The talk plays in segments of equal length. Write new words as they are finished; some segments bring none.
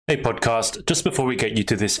Hey podcast, just before we get you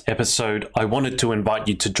to this episode, I wanted to invite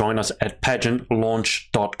you to join us at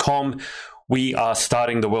pageantlaunch.com. We are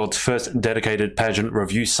starting the world's first dedicated pageant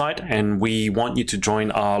review site, and we want you to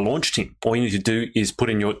join our launch team. All you need to do is put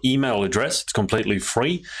in your email address. It's completely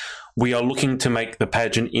free. We are looking to make the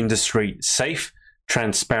pageant industry safe,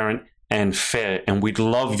 transparent, and fair, and we'd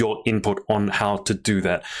love your input on how to do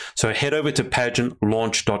that. So head over to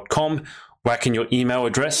pageantlaunch.com, whack in your email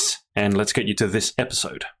address, and let's get you to this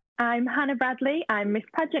episode. I'm Hannah Bradley. I'm Miss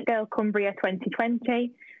Pageant Girl Cumbria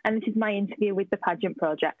 2020, and this is my interview with the Pageant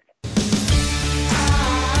Project.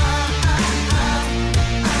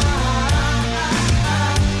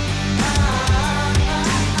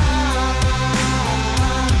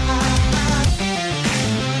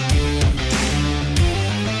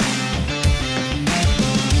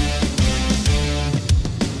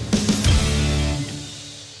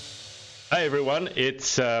 Hi everyone,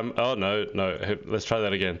 it's let's try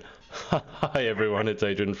that again. Hi everyone, it's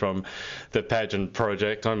Adrian from the Pageant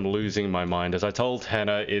Project. I'm losing my mind. As I told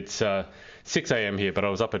Hannah, it's 6 a.m. here, but I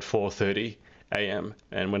was up at 4:30 a.m.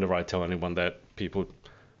 And whenever I tell anyone that,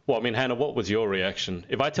 Hannah, what was your reaction?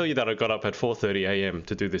 If I tell you that I got up at 4:30 a.m.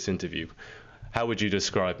 to do this interview, how would you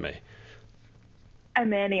describe me? A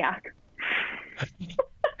maniac.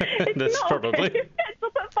 That's probably... It's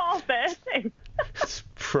up at 4:30. It's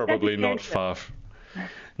probably not far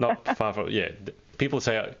from, yeah. People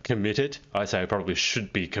say committed. I say I probably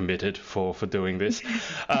should be committed for doing this.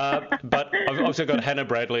 But I've also got Hannah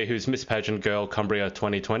Bradley, who's Miss Pageant Girl Cumbria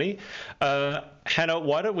 2020. Hannah,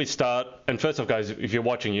 why don't we start? And first off, guys, if you're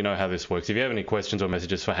watching, you know how this works. If you have any questions or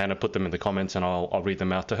messages for Hannah, put them in the comments and I'll read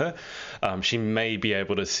them out to her. She may be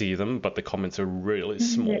able to see them, but the comments are really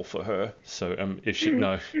small for her. So if she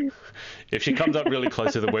comes up really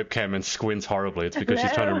close to the webcam and squints horribly, it's because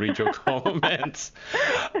she's trying to read your comments.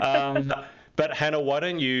 But Hannah, why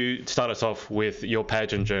don't you start us off with your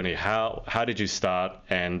pageant journey? How did you start,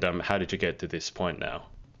 and how did you get to this point now?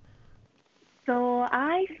 So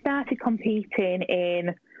I started competing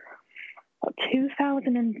in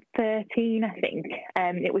 2013, I think.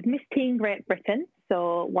 It was Miss Teen Great Britain,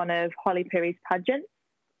 so one of Holly Perry's pageants.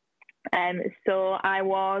 So I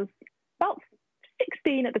was about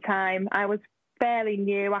 16 at the time. I was fairly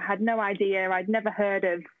new. I had no idea. I'd never heard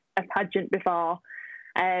of a pageant before.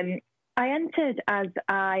 I entered as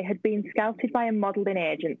I had been scouted by a modelling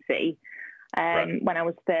agency when I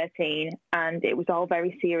was 13, and it was all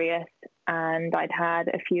very serious, and I'd had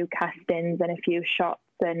a few castings and a few shots,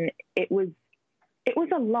 and it was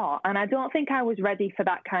a lot, and I don't think I was ready for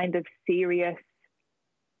that kind of serious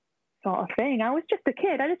sort of thing. I was just a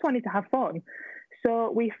kid. I just wanted to have fun.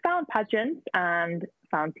 So we found pageants and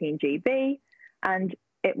found Teen GB, and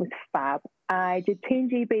it was fab. I did Teen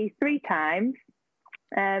GB 3 times.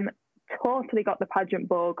 Totally got the pageant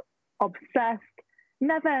bug, obsessed,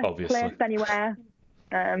 never placed anywhere.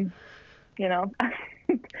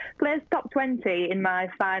 Placed top 20 in my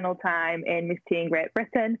final time in Miss Teen Great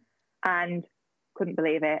Britain, and couldn't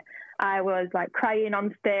believe it. I was like crying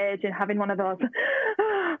on stage and having one of those,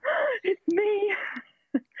 it's me.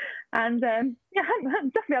 And I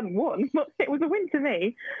definitely hadn't won, but it was a win to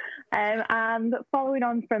me. And following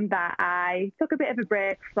on from that, I took a bit of a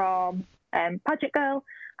break from Pageant Girl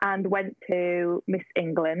and went to Miss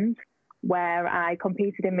England, where I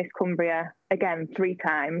competed in Miss Cumbria, again, 3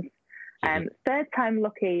 times. Third time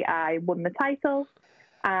lucky, I won the title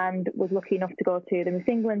and was lucky enough to go to the Miss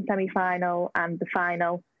England semi-final and the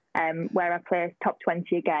final, where I placed top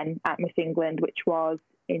 20 again at Miss England, which was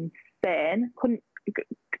insane.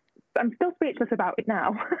 I'm still speechless about it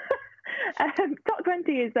now. Top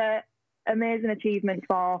 20 is an amazing achievement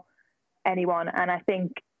for anyone, and I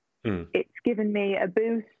think it's given me a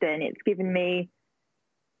boost, and it's given me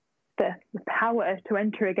the power to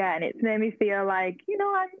enter again. It's made me feel like,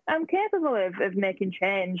 I'm capable of making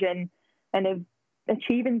change and of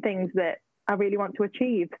achieving things that I really want to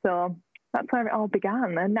achieve. So that's where it all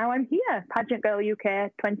began. And now I'm here, Pageant Girl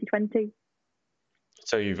UK 2020.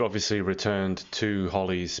 So you've obviously returned to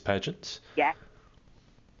Holly's pageants? Yeah.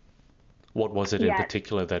 What was it in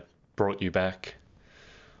particular that brought you back?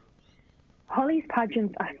 Holly's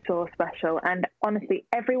pageants are so special, and honestly,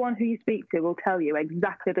 everyone who you speak to will tell you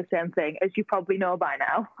exactly the same thing, as you probably know by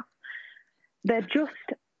now. It's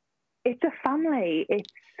a family.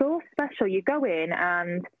 It's so special. You go in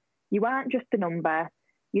and you aren't just a number.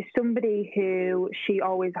 You're somebody who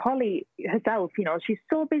Holly herself, she's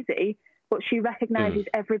so busy, but she recognises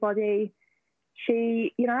everybody.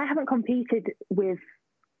 I haven't competed with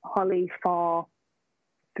Holly for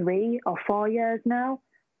 3 or 4 years now,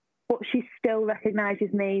 but she still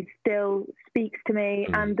recognises me, still speaks to me.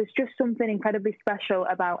 And there's just something incredibly special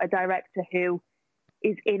about a director who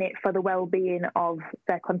is in it for the well-being of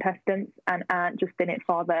their contestants and aren't just in it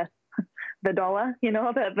for the dollar, you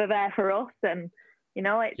know, they're there for us. And, you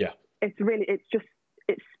know, it's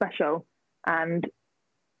special. And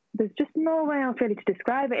there's just no way else really to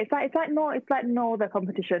describe it. It's like no other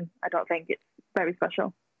competition. I don't think. It's very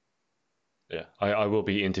special. Yeah, I will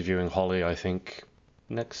be interviewing Holly, I think,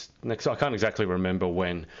 next. I can't exactly remember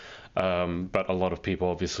when, but a lot of people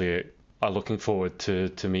obviously are looking forward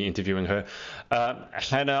to me interviewing her.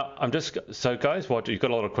 Hannah, so guys, you've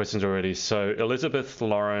got a lot of questions already. So Elizabeth,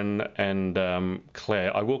 Lauren, and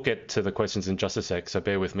Claire, I will get to the questions in just a sec, so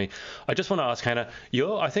bear with me. I just want to ask Hannah,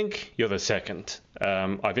 I think you're the second.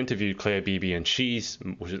 I've interviewed Claire Beebe, and she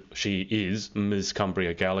is Ms.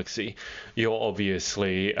 Cumbria Galaxy. You're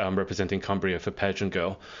obviously representing Cumbria for Pageant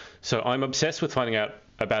Girl. So I'm obsessed with finding out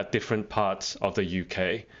about different parts of the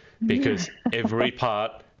UK, because every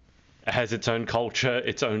part has its own culture,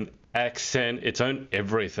 its own accent, its own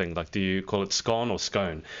everything. Like, do you call it scone or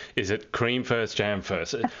scone? Is it cream first, jam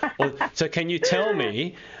first? So can you tell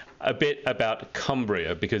me a bit about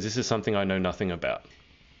Cumbria, because this is something I know nothing about?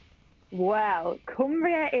 Well,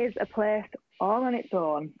 Cumbria is a place all on its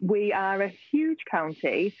own. We are a huge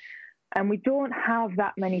county and we don't have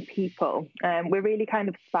that many people. We're really kind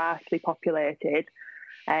of sparsely populated.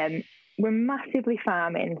 We're massively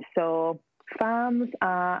farming, so farms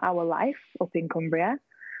are our life up in Cumbria.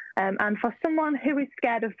 And for someone who is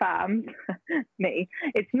scared of farms, me,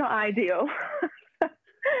 it's not ideal.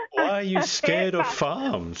 Why are you scared of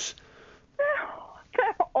farms?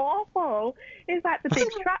 They're awful. It's like the big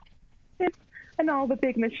tractors and all the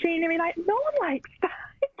big machinery. Like, no one likes that.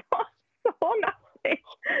 It's so nasty.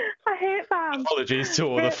 I hate farms. Apologies to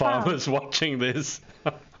all the farmers watching this.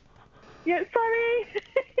 Yeah, sorry.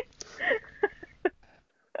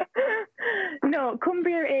 No,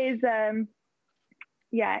 Cumbria is,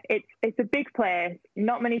 it's a big place,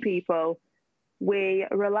 not many people. We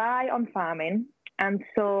rely on farming, and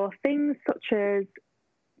so things such as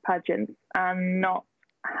pageants are not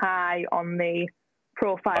high on the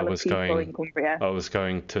profile of people in Cumbria. I was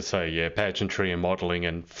going to say, pageantry and modelling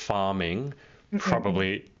and farming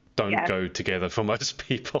probably don't go together for most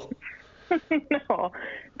people. No,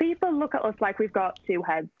 people look at us like we've got two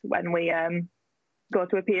heads when we go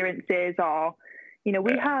to appearances, or, you know,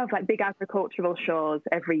 we have like big agricultural shows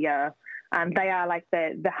every year, and they are like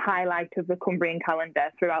the highlight of the Cumbrian calendar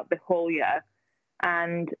throughout the whole year.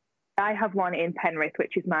 And I have one in Penrith,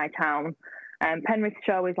 which is my town. Penrith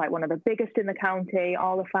show is like one of the biggest in the county.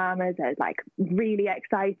 All the farmers are like really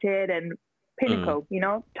excited and pinnacle, you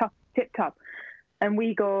know, tip top. And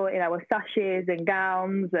we go in our sashes and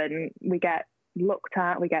gowns, and we get looked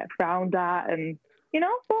at, we get frowned at, and, you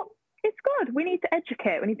know, but it's good. We need to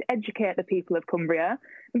educate. We need to educate the people of Cumbria.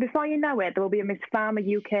 And before you know it, there will be a Miss Farmer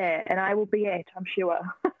UK, and I will be it, I'm sure.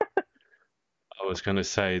 I was going to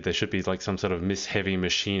say there should be like some sort of Miss Heavy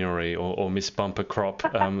Machinery or Miss Bumper Crop.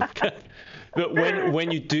 But when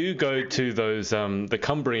you do go to those the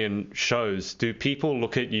Cumbrian shows, do people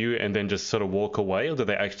look at you and then just sort of walk away, or do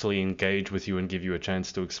they actually engage with you and give you a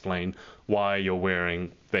chance to explain why you're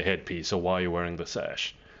wearing the headpiece or why you're wearing the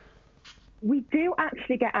sash? We do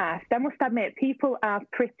actually get asked. I must admit, people are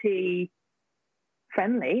pretty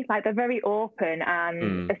friendly. Like, they're very open,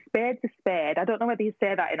 and a spade's a spade. I don't know whether you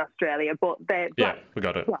say that in Australia, but they're black. Yeah, we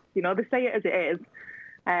got it. Black, you know, they say it as it is.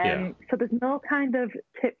 So there's no kind of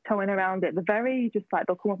tiptoeing around it. They're very just like,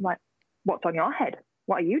 they'll come up like, what's on your head?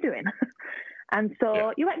 What are you doing? And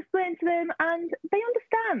so you explain to them and they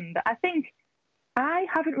understand. I think I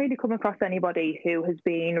haven't really come across anybody who has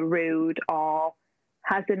been rude or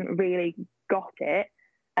hasn't really got it.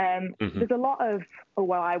 There's a lot of, oh,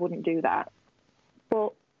 well, I wouldn't do that.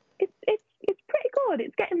 But it's pretty good.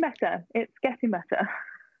 It's getting better. It's getting better.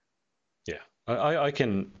 Yeah. I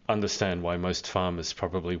can understand why most farmers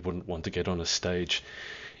probably wouldn't want to get on a stage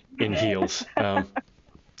in heels.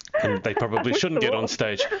 And they probably shouldn't get on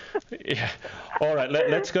stage. Yeah. All right,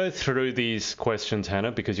 let's go through these questions,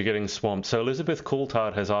 Hannah, because you're getting swamped. So Elizabeth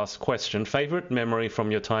Coulthard has asked question, favourite memory from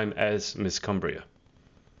your time as Miss Cumbria?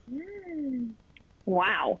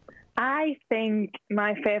 Wow. I think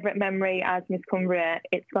my favourite memory as Miss Cumbria,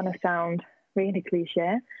 it's going to sound really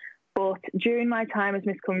cliche, but during my time as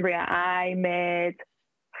Miss Cumbria, I made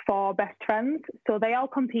 4 best friends. So they all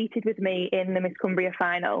competed with me in the Miss Cumbria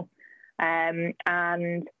final.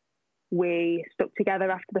 And we stuck together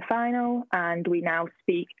after the final, and we now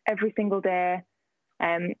speak every single day.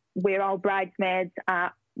 We're all bridesmaids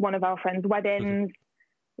at one of our friends' weddings.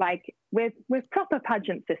 like with proper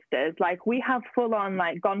pageant sisters, like we have full on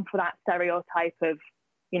like gone for that stereotype of,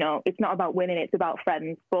 you know, it's not about winning, it's about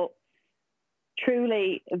friends. But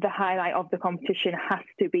truly the highlight of the competition has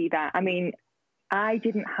to be that. I mean, I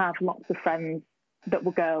didn't have lots of friends that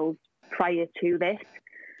were girls prior to this.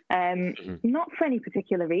 Not for any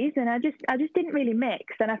particular reason. I just didn't really mix,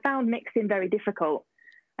 and I found mixing very difficult.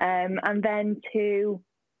 And then to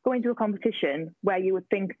go into a competition where you would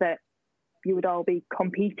think that you would all be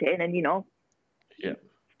competing and, you know,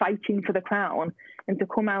 fighting for the crown, and to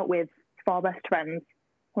come out with 4 best friends,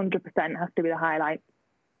 100% has to be the highlight.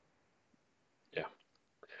 Yeah.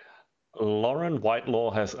 Lauren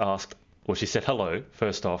Whitelaw has asked, well, she said hello,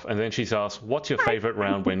 first off, and then she's asked, what's your favourite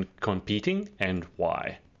round when competing and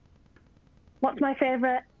why? What's my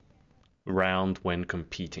favourite? Round when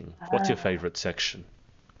competing. What's your favourite section?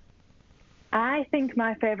 I think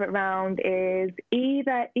my favourite round is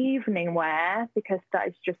either evening wear, because that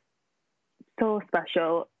is just so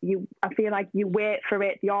special. I feel like you wait for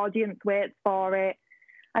it, the audience waits for it.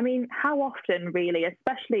 I mean, how often really,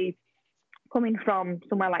 especially coming from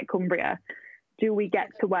somewhere like Cumbria, do we get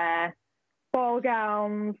to wear ball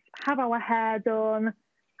gowns, have our hair done,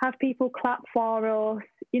 have people clap for us,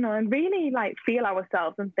 you know, and really like feel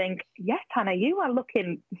ourselves and think, yes, Hannah, you are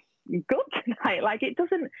looking good tonight. Like it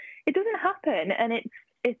doesn't happen, and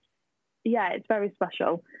it's very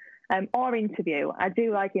special. Or interview. I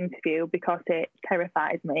do like interview because it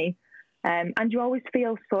terrifies me. And you always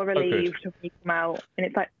feel so relieved when you come out, and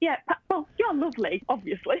it's like, yeah, well, you're lovely,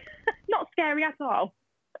 obviously. Not scary at all.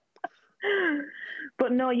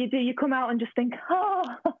 But no, you do. You come out and just think, oh,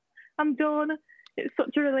 I'm done. It's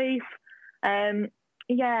such a relief.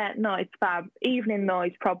 Yeah, no, it's fab. Evening though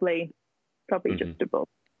is probably just above.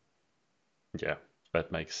 Yeah,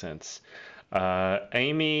 that makes sense.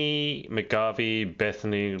 Amy, McGarvey,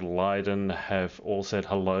 Bethany, Lydon have all said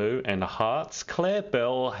hello and hearts. Claire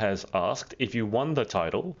Bell has asked, if you won the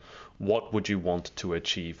title, what would you want to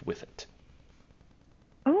achieve with it?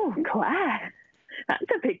 Oh, Claire, that's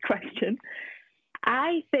a big question.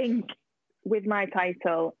 I think with my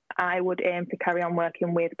title, I would aim to carry on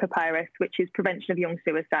working with Papyrus, which is prevention of young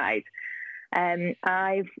suicide.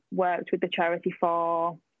 I've worked with the charity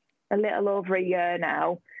for a little over a year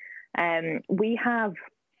now. We have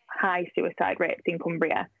high suicide rates in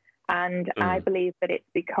Cumbria, and I believe that it's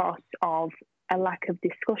because of a lack of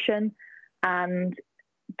discussion, and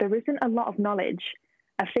there isn't a lot of knowledge.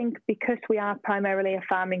 I think because we are primarily a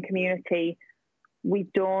farming community, we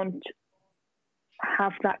don't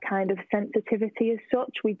have that kind of sensitivity as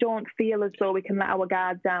such. We don't feel as though we can let our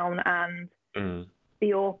guard down and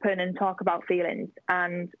be open and talk about feelings.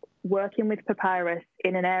 And working with Papyrus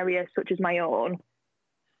in an area such as my own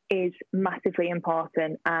is massively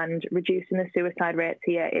important, and reducing the suicide rates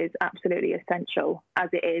here is absolutely essential, as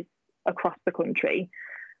it is across the country.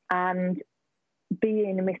 And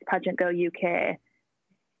being Miss Pageant Girl UK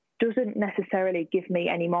doesn't necessarily give me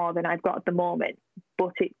any more than I've got at the moment,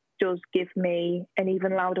 but it does give me an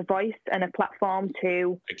even louder voice and a platform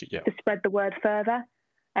to spread the word further.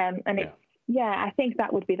 I think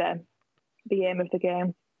that would be the aim of the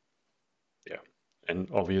game. Yeah, and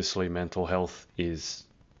obviously mental health is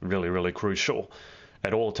really, really crucial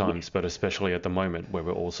at all times, but especially at the moment where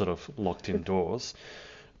we're all sort of locked indoors.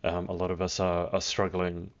 A lot of us are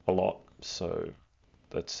struggling a lot, so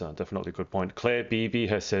that's definitely a good point. Claire Beebe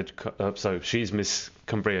has said, so she's Miss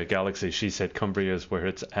Cumbria Galaxy. She said Cumbria is where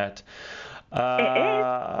it's at. It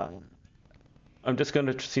is. I'm just going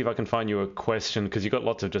to see if I can find you a question, because you got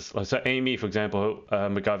lots of so Amy, for example,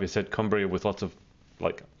 McGarvey said Cumbria with lots of,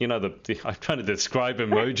 like, you know, I'm trying to describe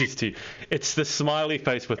emojis to you. It's the smiley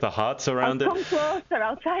face with the hearts around it. Come closer.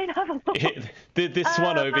 I'll try and have a look. This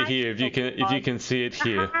one over here, if you can see it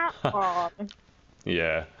here.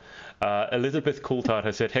 Yeah. Elizabeth Coulthard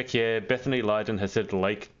has said, heck yeah. Bethany Lydon has said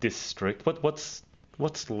Lake District. What's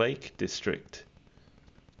Lake District?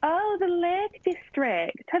 Oh, the Lake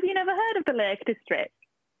District. Have you never heard of the Lake District?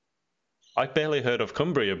 I barely heard of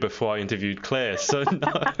Cumbria before I interviewed Claire, so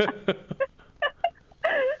no.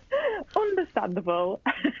 Understandable.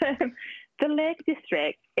 The Lake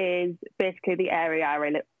District is basically the area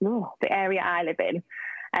I live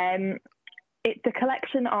in. It's a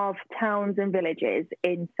collection of towns and villages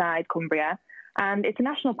inside Cumbria, and it's a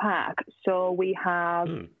national park. So we have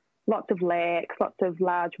lots of lakes, lots of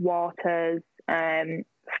large waters,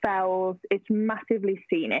 fells. It's massively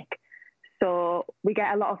scenic. So we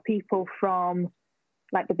get a lot of people from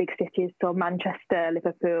like the big cities, so Manchester,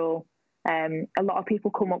 Liverpool. A lot of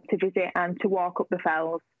people come up to visit and to walk up the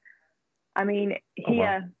fells. I mean,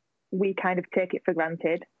 here we kind of take it for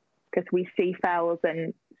granted because we see fells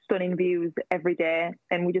and stunning views every day,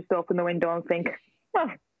 and we just open the window and think,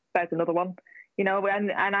 well, there's another one, you know.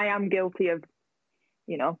 And I am guilty of,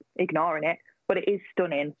 you know, ignoring it, but it is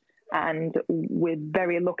stunning, and we're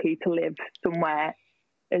very lucky to live somewhere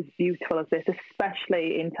as beautiful as this,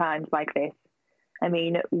 especially in times like this. I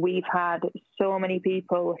mean, we've had so many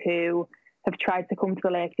people who have tried to come to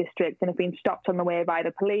the Lake District and have been stopped on the way by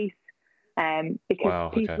the police,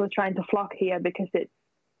 because people are trying to flock here because it's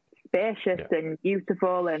spacious and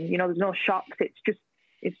beautiful, and, you know, there's no shops. It's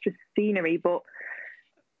just scenery. But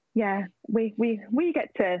yeah, we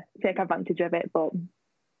get to take advantage of it, but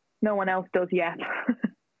no one else does yet.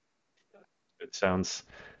 It sounds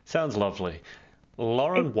lovely.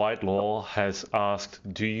 Lauren Whitelaw has asked,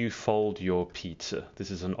 do you fold your pizza?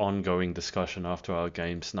 This is an ongoing discussion after our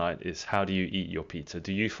games night, is how do you eat your pizza?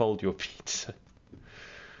 Do you fold your pizza?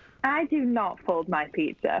 I do not fold my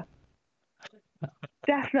pizza.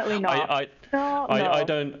 Definitely not. I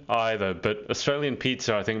don't either, but Australian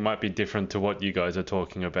pizza I think might be different to what you guys are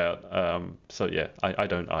talking about. So yeah, I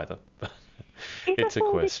don't either. It's a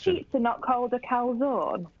question. Is pizza not called a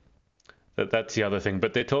calzone? That's the other thing.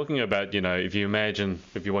 But they're talking about, you know, if you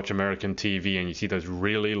watch American TV and you see those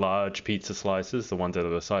really large pizza slices, the ones that are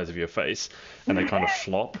the size of your face, and they kind of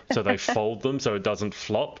flop, so they fold them so it doesn't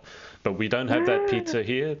flop. But we don't have that pizza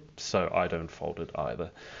here, so I don't fold it either.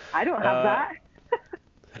 I don't have that.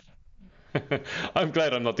 I'm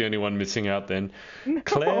glad I'm not the only one missing out then. No.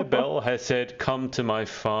 Claire Bell has said, come to my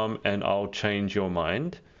farm and I'll change your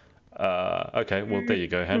mind. Okay, well, there you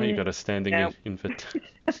go, Hannah. You got a standing invitation.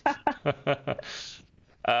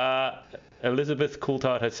 Elizabeth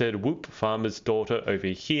Coulthard has said, whoop, farmer's daughter over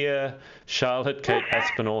here. Charlotte Kate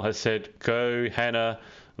Aspinall has said, go, Hannah.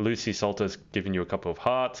 Lucy Salter's given you a couple of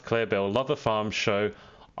hearts. Claire Bell, love a farm show.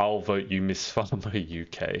 I'll vote you Miss Farmer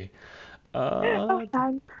UK.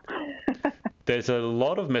 There's a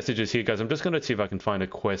lot of messages here, guys. I'm just going to see if I can find a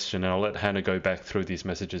question, and I'll let Hannah go back through these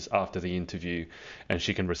messages after the interview, and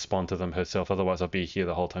she can respond to them herself. Otherwise, I'll be here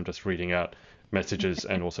the whole time just reading out messages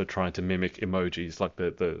and also trying to mimic emojis like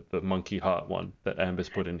the monkey heart one that Amber's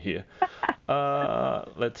put in here.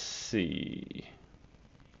 Let's see.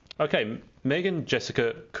 Okay, Megan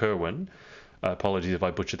Jessica Kerwin, apologies if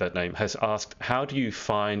I butchered that name, has asked, how do you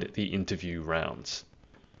find the interview rounds?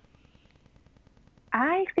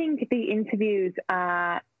 I think the interviews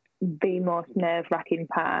are the most nerve-wracking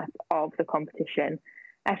part of the competition.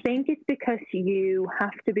 I think it's because you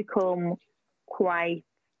have to become quite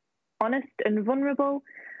honest and vulnerable,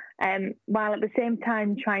 while at the same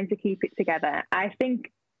time trying to keep it together. I think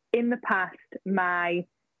in the past, my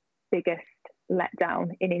biggest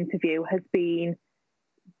letdown in interview has been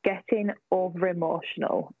getting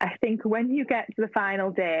over-emotional. I think when you get to the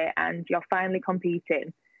final day and you're finally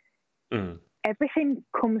competing, everything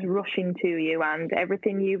comes rushing to you, and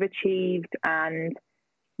everything you've achieved and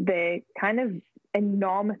the kind of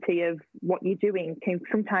enormity of what you're doing can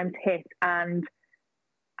sometimes hit. And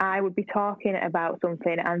I would be talking about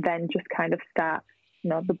something and then just kind of start,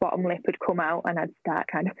 you know, the bottom lip would come out and I'd start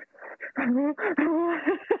kind of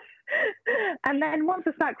and then once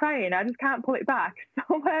I start crying, I just can't pull it back.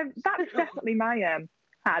 So that's definitely my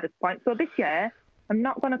hardest point. So this year, I'm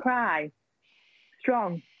not going to cry.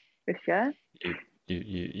 Strong this year.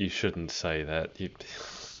 You shouldn't say that.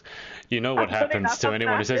 You know what happens to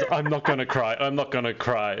anyone who says, I'm not going to cry, and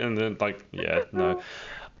then no.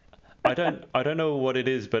 I don't know what it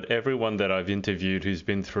is, but everyone that I've interviewed who's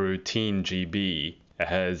been through Teen GB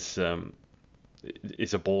is a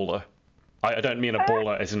baller. I don't mean a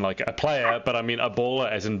baller as in like a player, but I mean a baller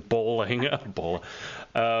as in balling. A baller.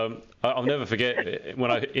 I'll never forget when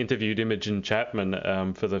I interviewed Imogen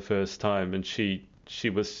Chapman for the first time, and she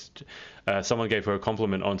was someone gave her a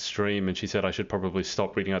compliment on stream, and she said I should probably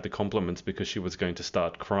stop reading out the compliments because she was going to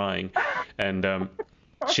start crying. And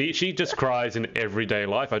she just cries in everyday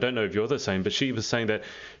life. I don't know if you're the same, but she was saying that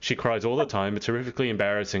she cries all the time. It's horrifically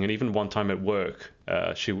embarrassing. And even one time at work,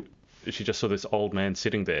 she just saw this old man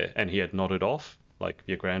sitting there, and he had nodded off like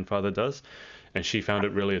your grandfather does, and she found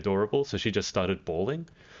it really adorable, so she just started bawling.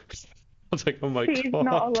 I was like, oh my God. She's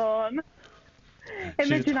not alone.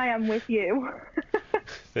 Imogen, I am with you.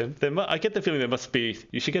 I get the feeling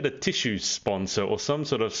you should get a tissue sponsor or some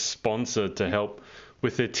sort of sponsor to help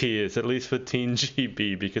with the tears, at least for Teen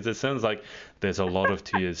GB, because it sounds like there's a lot of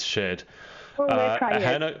tears shed.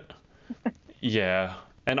 Hannah, yeah.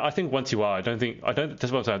 And I think once you are, I don't think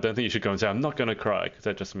you should go and say, I'm not going to cry, because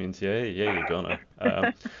that just means, yeah, you're going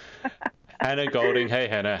to. Hannah Golding, hey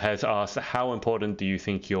Hannah, has asked, how important do you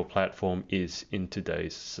think your platform is in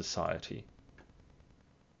today's society?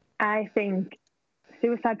 I think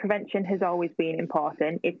suicide prevention has always been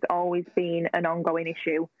important. It's always been an ongoing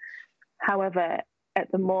issue. However,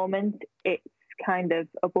 at the moment, it's kind of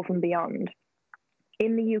above and beyond.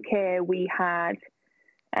 In the UK, we had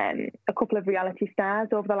a couple of reality stars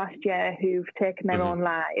over the last year who've taken their own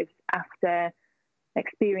lives after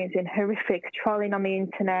experiencing horrific trolling on the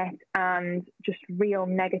internet and just real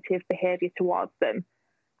negative behaviour towards them.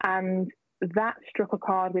 And that struck a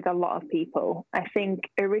chord with a lot of people. I think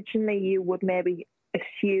originally you would maybe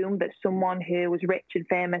assume that someone who was rich and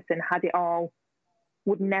famous and had it all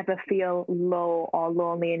would never feel low or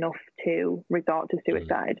lonely enough to resort to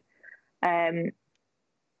suicide. But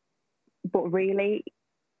really,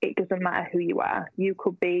 it doesn't matter who you are. You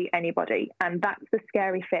could be anybody. And that's the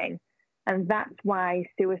scary thing. And that's why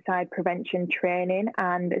suicide prevention training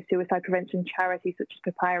and a suicide prevention charity such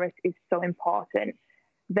as Papyrus is so important.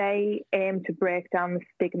 They aim to break down the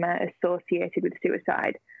stigma associated with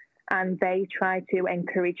suicide. And they try to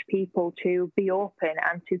encourage people to be open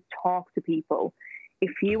and to talk to people.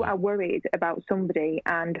 If you are worried about somebody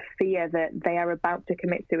and fear that they are about to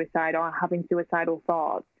commit suicide or having suicidal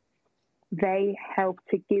thoughts, they help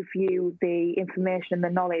to give you the information and the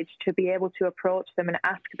knowledge to be able to approach them and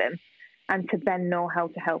ask them and to then know how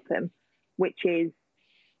to help them, which is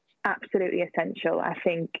absolutely essential. I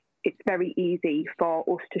think it's very easy for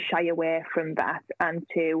us to shy away from that and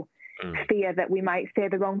to fear that we might say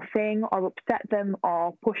the wrong thing or upset them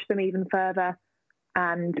or push them even further.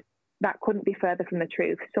 And that couldn't be further from the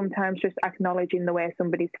truth. Sometimes just acknowledging the way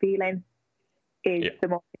somebody's feeling is the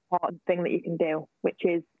most important thing that you can do, which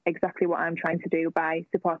is exactly what I'm trying to do by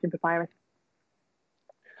supporting Papyrus.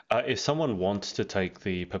 If someone wants to take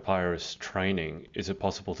the Papyrus training, is it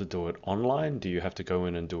possible to do it online? Do you have to go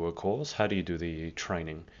in and do a course? How do you do the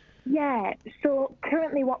training? Yeah, so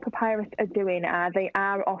currently what Papyrus are doing they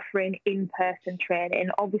are offering in-person training,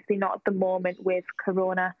 obviously not at the moment with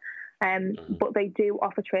Corona, but they do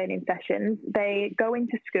offer training sessions. They go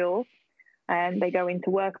into schools, they go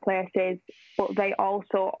into workplaces, but they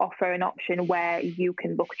also offer an option where you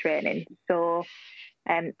can book training. So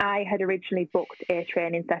I had originally booked a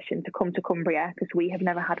training session to come to Cumbria because we have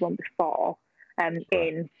never had one before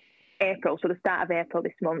in April, so the start of April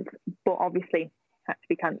this month, but obviously had to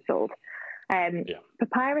be cancelled.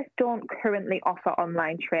 Papyrus don't currently offer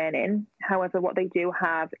online training. However, what they do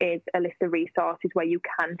have is a list of resources where you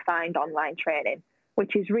can find online training,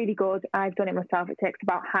 which is really good. I've done it myself. It takes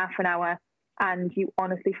about half an hour and you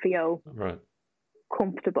honestly feel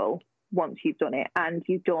comfortable once you've done it, and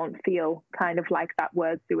you don't feel kind of like that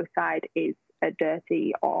word suicide is a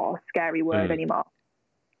dirty or scary word anymore.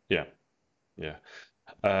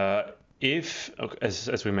 If,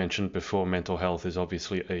 as we mentioned before, mental health is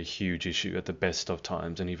obviously a huge issue at the best of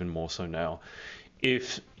times, and even more so now.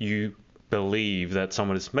 If you believe that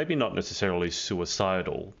someone is maybe not necessarily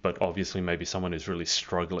suicidal, but obviously maybe someone is really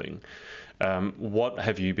struggling, what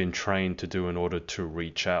have you been trained to do in order to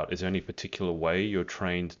reach out? Is there any particular way you're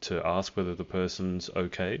trained to ask whether the person's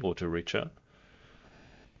okay or to reach out?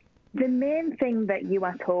 The main thing that you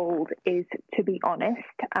are told is to be honest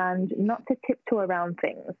and not to tiptoe around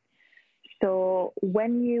things. So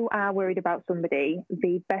when you are worried about somebody,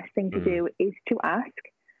 the best thing to do is to ask.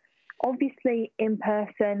 Obviously, in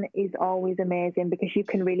person is always amazing because you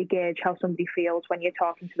can really gauge how somebody feels when you're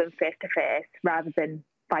talking to them face to face rather than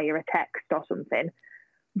via a text or something.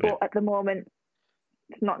 But at the moment,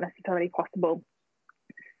 it's not necessarily possible.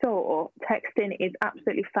 So texting is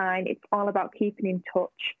absolutely fine. It's all about keeping in touch,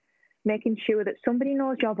 making sure that somebody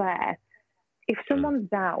knows you're there. If someone's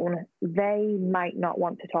down, they might not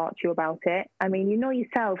want to talk to you about it. I mean, you know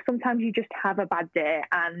yourself, sometimes you just have a bad day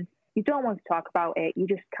and you don't want to talk about it. You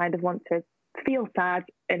just kind of want to feel sad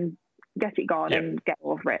and get it gone and get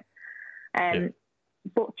over it.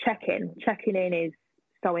 But checking in is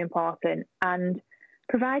so important, and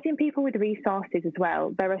providing people with resources as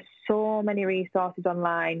well. There are so many resources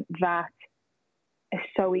online that are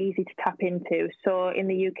so easy to tap into. So in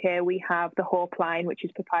the UK, we have the Hope line, which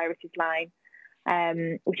is Papyrus's line,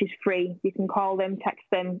 which is free. You can call them, text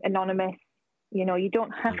them, anonymous. You know, you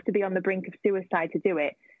don't have to be on the brink of suicide to do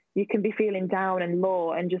it. You can be feeling down and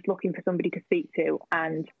low and just looking for somebody to speak to,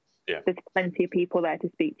 and there's plenty of people there to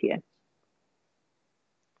speak to you.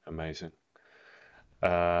 Amazing.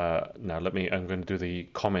 Now I'm going to do the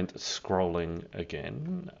comment scrolling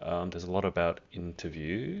again. There's a lot about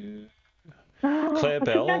interview. Claire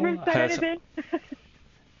Bell has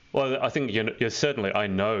Well, I think you're certainly, I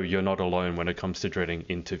know you're not alone when it comes to dreading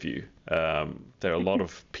interview. There are a lot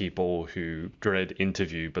of people who dread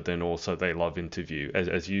interview, but then also they love interview,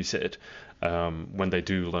 as you said, when they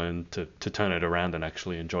do learn to turn it around and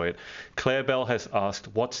actually enjoy it. Claire Bell has asked,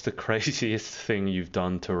 what's the craziest thing you've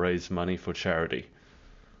done to raise money for charity?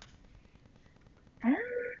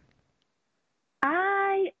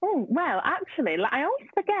 Well, actually, I always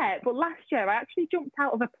forget, but last year I actually jumped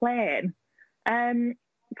out of a plane.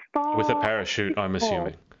 With a parachute, I'm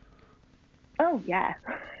assuming. Oh, yeah.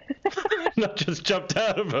 Not just jumped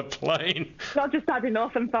out of a plane. Not just had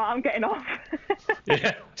enough and thought, I'm getting off.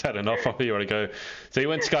 Yeah, had enough. You want to go. So you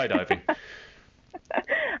went skydiving.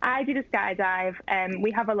 I did a skydive.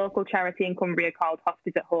 We have a local charity in Cumbria called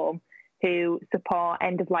Hospice at Home who support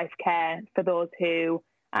end-of-life care for those who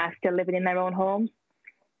are still living in their own homes.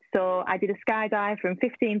 So I did a skydive from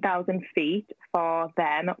 15,000 feet for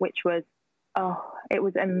them, which was, it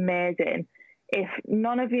was amazing. If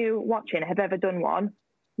none of you watching have ever done one,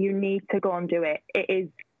 you need to go and do it. It is,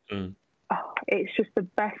 it's just the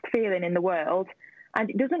best feeling in the world. And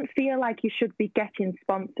it doesn't feel like you should be getting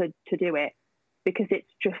sponsored to do it because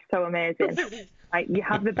it's just so amazing. Like, you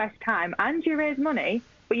have the best time and you raise money,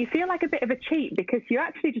 but you feel like a bit of a cheat because you're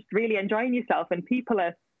actually just really enjoying yourself and people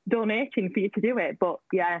are donating for you to do it. But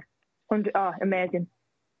yeah, amazing.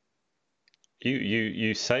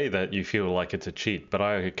 You say that you feel like it's a cheat, but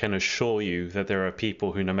I can assure you that there are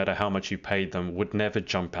people who, no matter how much you paid them, would never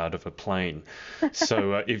jump out of a plane.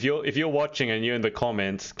 So if you're watching and you're in the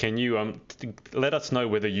comments, can you let us know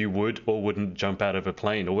whether you would or wouldn't jump out of a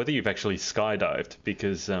plane, or whether you've actually skydived?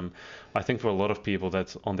 Because I think for a lot of people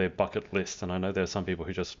that's on their bucket list, and I know there are some people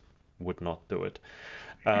who just would not do it.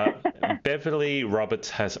 Beverly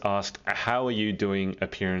Roberts has asked, how are you doing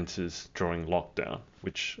appearances during lockdown?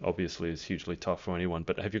 Which obviously is hugely tough for anyone,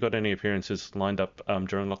 but have you got any appearances lined up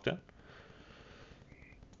during lockdown?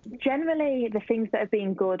 Generally, the things that have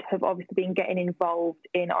been good have obviously been getting involved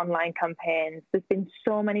in online campaigns. There's been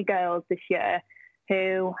so many girls this year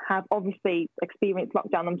who have obviously experienced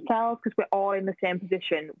lockdown themselves because we're all in the same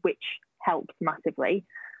position, which helps massively.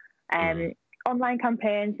 Online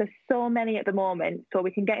campaigns, there's so many at the moment, so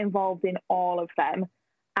we can get involved in all of them.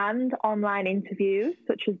 And online interviews,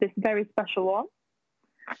 such as this very special one,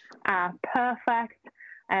 are perfect.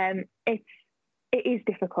 It is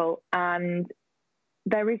difficult, and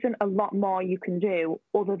there isn't a lot more you can do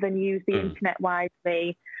other than use the internet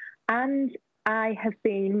wisely. And I have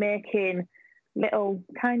been making little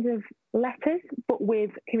kind of letters, but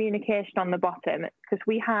with communication on the bottom, because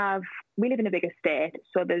we live in a big estate,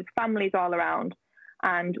 so there's families all around,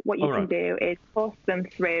 and what you can do is post them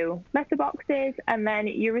through letterboxes, and then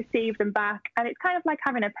you receive them back, and it's kind of like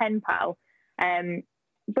having a pen pal,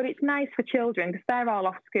 but it's nice for children because they're all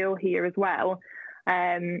off school here as well.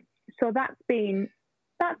 So that's been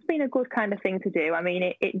a good kind of thing to do. I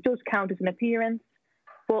mean, it does count as an appearance,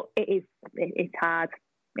 but it's hard.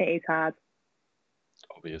 It is hard.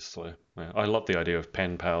 Obviously. Yeah. I love the idea of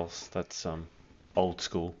pen pals. That's old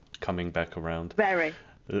school coming back around. Very.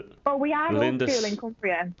 Well, we are old school in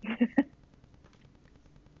Cumbria.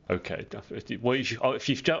 Okay. Well,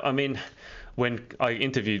 I mean, when I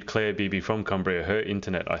interviewed Claire Beebe from Cumbria, her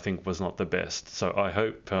internet, I think, was not the best. So I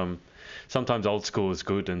hope sometimes old school is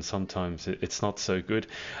good and sometimes it's not so good.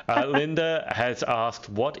 Linda has asked,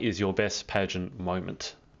 what is your best pageant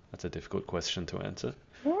moment? That's a difficult question to answer.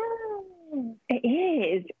 It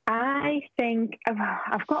is. I think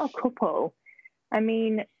I've got a couple. I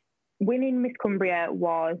mean, winning Miss Cumbria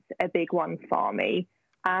was a big one for me.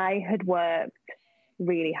 I had worked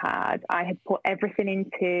really hard. I had put everything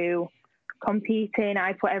into competing.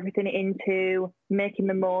 I put everything into making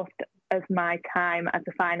the most of my time as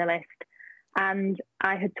a finalist. And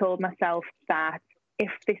I had told myself that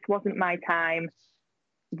if this wasn't my time,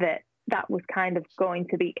 that was kind of going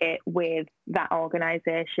to be it with that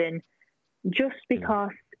organisation. Just because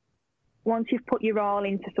once you've put your all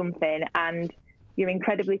into something and you're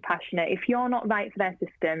incredibly passionate, if you're not right for their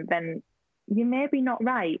system, then you're maybe not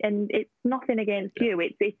right. And it's nothing against you.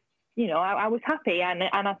 It's I was happy and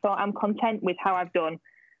I thought I'm content with how I've done.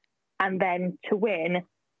 And then to win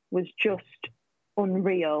was just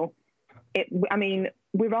unreal. I mean,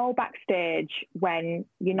 we're all backstage when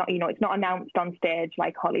it's not announced on stage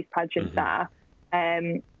like Holly's pageants are.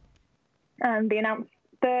 And they announced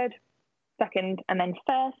third, second, and then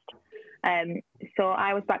first. So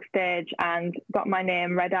I was backstage and got my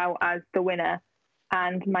name read out as the winner,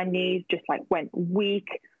 and my knees just went weak.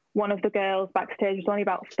 One of the girls backstage was only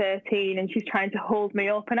about 13 and she's trying to hold me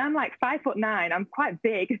up, and I'm 5'9". I'm quite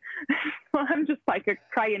big. So I'm just a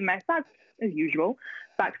crying mess as usual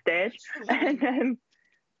backstage. And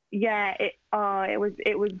yeah, it was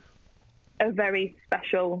a very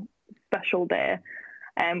special day.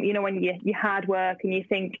 When you hard work and you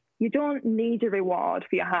think you don't need a reward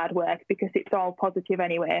for your hard work because it's all positive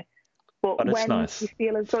anyway. But it's when nice. you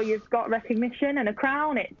feel as though you've got recognition and a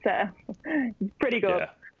crown, it's pretty good.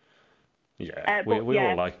 Yeah. We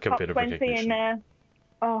all like a bit of recognition.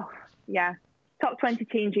 Top 20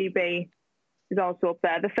 Teen GB is also up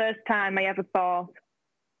there. The first time I ever thought,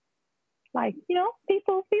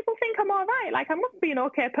 people think I'm all right. Like, I must be an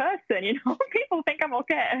okay person, people think I'm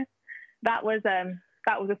okay. That was a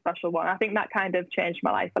special one. I think that kind of changed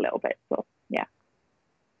my life a little bit. So, yeah.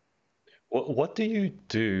 What do you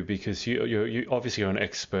do? Because you obviously are an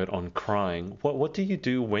expert on crying. What do you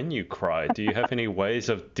do when you cry? Do you have any ways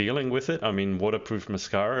of dealing with it? I mean, waterproof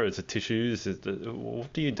mascara? Is it tissues? How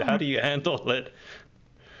do you handle it?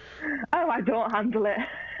 Oh, I don't handle it.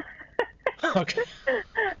 Okay.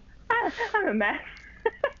 I'm a mess.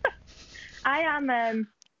 I am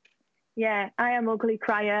ugly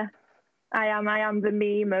crier. I am the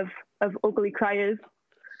meme of ugly criers.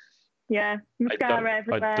 Yeah, mascara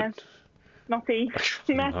everywhere. Snotty.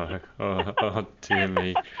 No. Oh, dear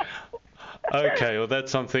me. Okay, well,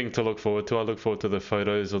 that's something to look forward to. I look forward to the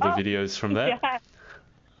photos or the videos from that.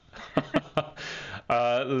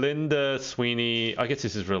 Yeah. Linda Sweeney, I guess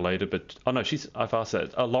this is related, but I've asked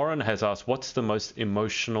that. Lauren has asked, what's the most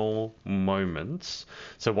emotional moments?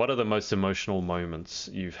 So what are the most emotional moments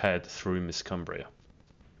you've had through Miss Cumbria?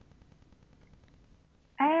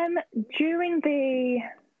 During the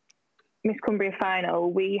Miss Cumbria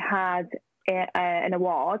final, we had an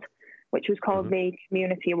award, which was called the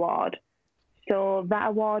Community Award. So that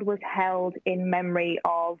award was held in memory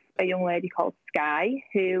of a young lady called Sky,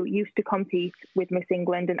 who used to compete with Miss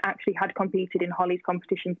England and actually had competed in Holly's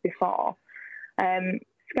competitions before.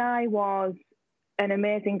 Sky was an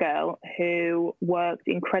amazing girl who worked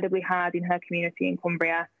incredibly hard in her community in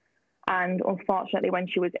Cumbria. And unfortunately, when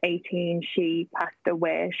she was 18, she passed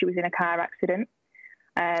away. She was in a car accident.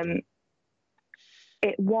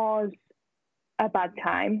 It was a bad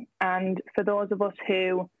time. And for those of us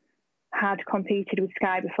who had competed with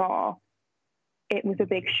Sky before, it was a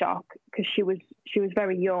big shock because she was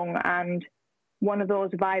very young and one of those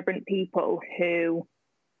vibrant people who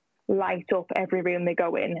light up every room they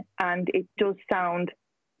go in. And it does sound,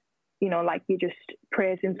 like you're just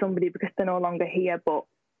praising somebody because they're no longer here. But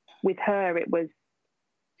with her, it was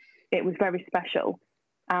very special.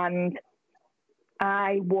 And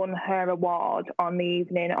I won her award on the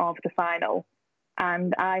evening of the final.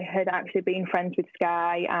 And I had actually been friends with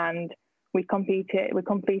Sky and we completed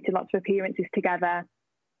lots of appearances together.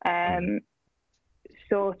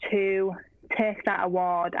 So to take that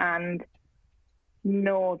award and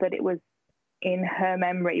know that it was in her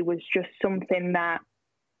memory was just something that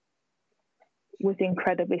was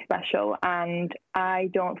incredibly special. And I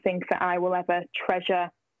don't think that I will ever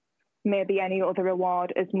treasure maybe any other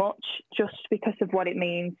award as much just because of what it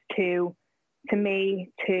means to me,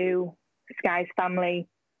 to Sky's family.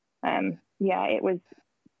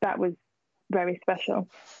 That was very special.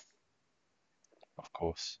 Of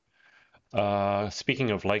course. Speaking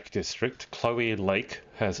of Lake District, Chloe Lake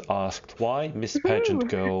has asked, why Miss Pageant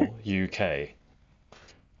Girl UK?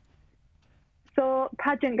 So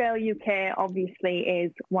Pageant Girl UK obviously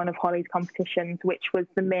is one of Holly's competitions, which was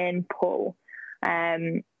the main pull.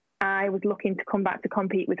 I was looking to come back to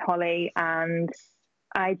compete with Holly and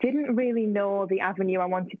I didn't really know the avenue I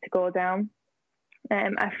wanted to go down.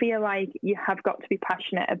 I feel like you have got to be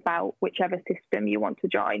passionate about whichever system you want to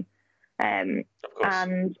join. And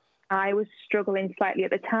I was struggling slightly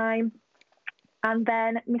at the time. And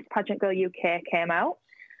then Miss Pageant Girl UK came out.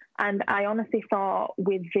 And I honestly thought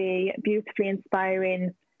with the beautifully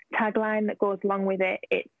inspiring tagline that goes along with it,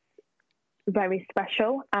 it's very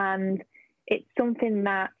special. And it's something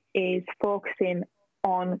that is focusing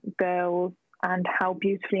on girls and how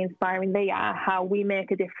beautifully inspiring they are, how we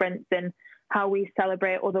make a difference and how we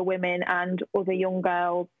celebrate other women and other young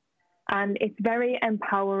girls. And it's very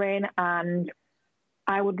empowering, and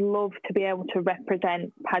I would love to be able to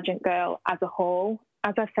represent Pageant Girl as a whole.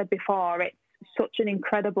 As I said before, it's such an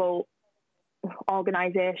incredible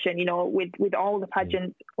organisation, with all the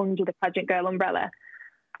pageants under the Pageant Girl umbrella.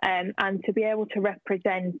 And to be able to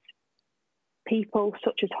represent people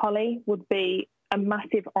such as Holly would be a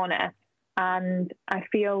massive honour. And I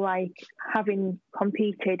feel like having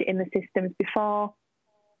competed in the systems before,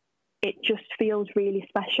 it just feels really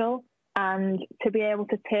special. And to be able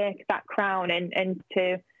to take that crown and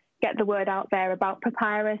to get the word out there about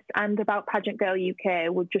Papyrus and about Pageant Girl UK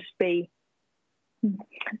would just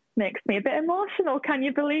makes me a bit emotional. Can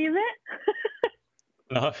you believe it?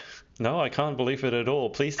 No, no, I can't believe it at all.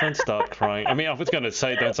 Please don't start crying. I mean, I was going to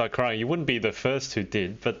say don't start crying. You wouldn't be the first who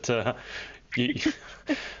did, but you,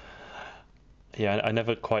 yeah, I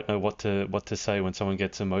never quite know what to say when someone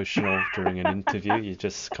gets emotional during an interview. You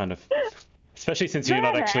just kind of, especially since you're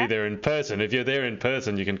not actually There. there in person. If you're there in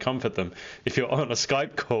person, you can comfort them. If you're on a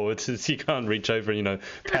Skype call, you can't reach over,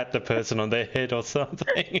 pat the person on their head or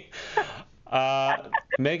something.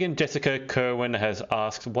 Megan Jessica Kerwin has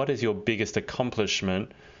asked, what is your biggest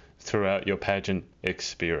accomplishment throughout your pageant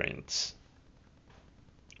experience?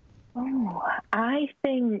 Oh, I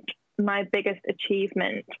think my biggest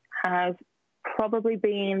achievement has probably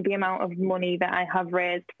been the amount of money that I have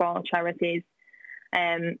raised for charities.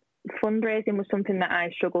 Um, Fundraising was something that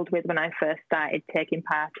I struggled with when I first started taking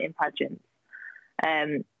part in pageants.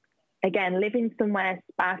 Um, Again, living somewhere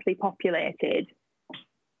sparsely populated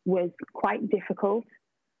was quite difficult.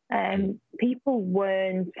 People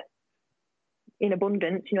weren't in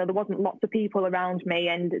abundance. There wasn't lots of people around me,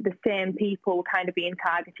 and the same people were kind of being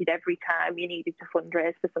targeted every time you needed to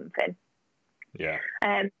fundraise for something. Yeah.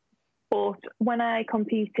 But when I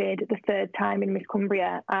competed the third time in Miss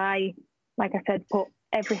Cumbria, like I said, put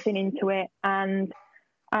everything into it, and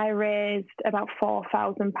I raised about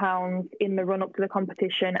 £4,000 in the run up to the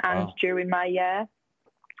competition and Wow. during my year.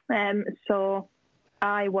 So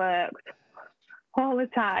I worked all the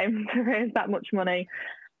time to raise that much money,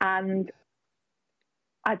 and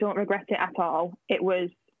I don't regret it at all. It was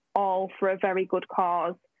all for a very good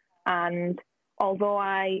cause, and although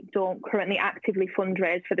I don't currently actively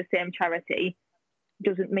fundraise for the same charity,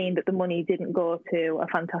 doesn't mean that the money didn't go to a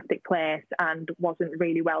fantastic place and wasn't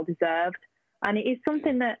really well deserved. And it is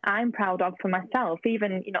something that I'm proud of for myself,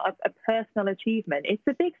 even, a personal achievement. It's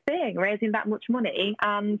a big thing, raising that much money,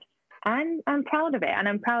 and I'm proud of it, and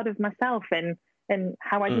I'm proud of myself and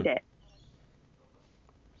how I did Mm. it.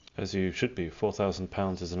 As you should be.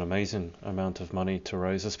 £4,000 is an amazing amount of money to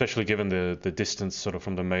raise, especially given the distance sort of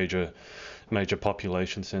from the major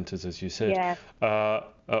population centres, as you said. Yeah.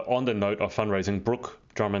 On the note of fundraising, Brooke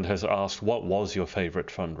Drummond has asked, what was your favourite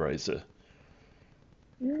fundraiser?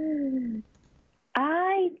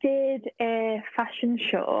 I did a fashion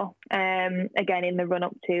show, again in the run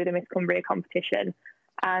up to the Miss Cumbria competition,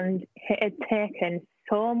 and it had taken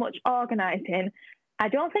so much organising. I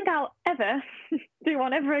don't think I'll ever do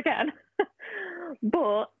one ever again.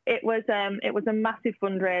 But it was a massive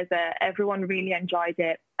fundraiser. Everyone really enjoyed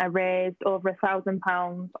it. I raised over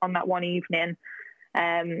 £1,000 on that one evening,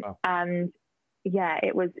 Wow. and yeah,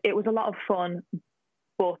 it was a lot of fun,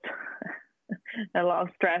 but a lot of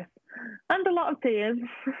stress and a lot of tears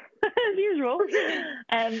as usual.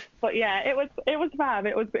 But yeah, it was fab.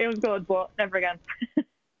 It was good, but never again.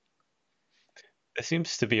 There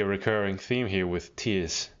seems to be a recurring theme here with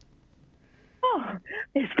tears. Oh,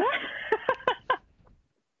 is that?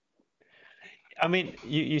 I mean,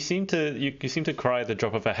 you seem to cry at the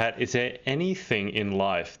drop of a hat. Is there anything in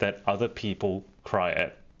life that other people cry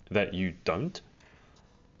at that you don't?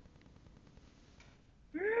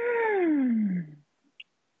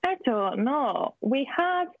 I don't know. We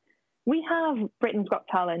have Britain's Got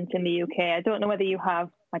Talent in the UK. I don't know whether you have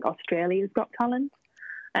like Australia's Got Talent.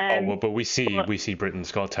 Oh well, but we But see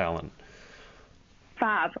Britain's Got Talent.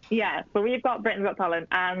 fab, yeah. But we've got Britain's Got Talent,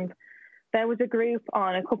 and there was a group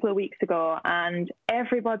on a couple of weeks ago, and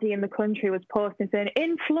everybody in the country was posting saying,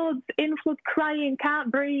 in floods, crying, can't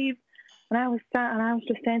breathe. And I was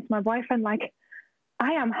just saying to my boyfriend, like,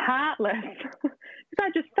 I am heartless. Because I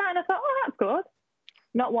just sat and I thought, oh, that's good.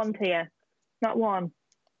 Not one tear, not one.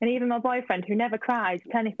 And even my boyfriend, who never cried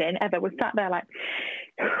at anything ever, was sat there like,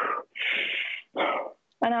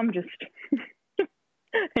 and I'm just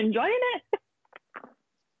enjoying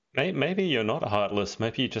it. Maybe you're not heartless.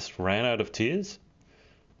 Maybe you just ran out of tears.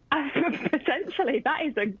 Potentially, that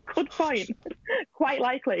is a good point. Quite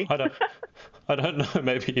likely. I don't, I don't know.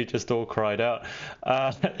 Maybe you just all cried out.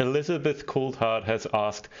 Elizabeth Coulthard has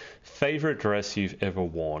asked, favorite dress you've ever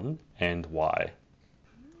worn and why?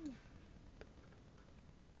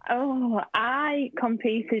 Oh, I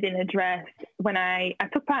competed in a dress when I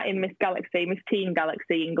took part in Miss Teen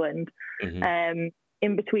Galaxy England, Hmm.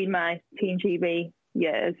 in between my Teen GB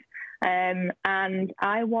years. And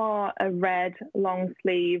I wore a red long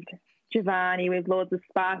sleeved Giovanni with loads of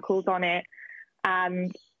sparkles on it,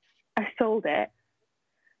 and I sold it.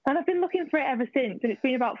 And I've been looking for it ever since, and it's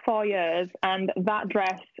been about 4 years, and that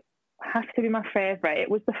dress has to be my favourite. It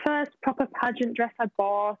was the first proper pageant dress I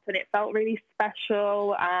bought, and it felt really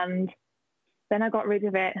special, and then I got rid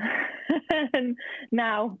of it. And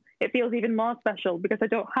now it feels even more special because I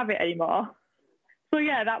don't have it anymore. So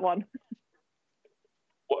yeah, that one.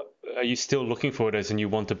 What, are you still looking for it as in you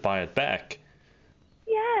want to buy it back?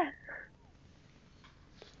 Yeah.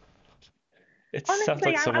 It Honestly, sounds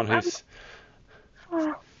like someone who's...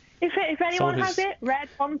 Oh, if anyone has it, red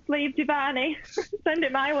one-sleeve Giovanni, send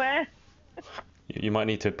it my way. You might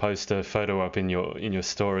need to post a photo up in your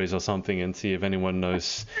stories or something and see if anyone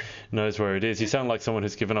knows where it is. You sound like someone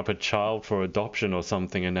who's given up a child for adoption or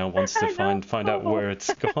something and now wants to find out where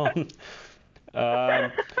it's gone.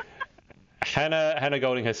 Hannah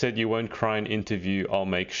Golding has said you won't cry in interview. I'll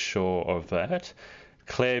make sure of that.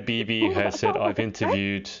 Claire Beebe has said I've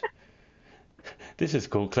interviewed... This is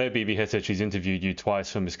cool. Claire Beebe has said she's interviewed you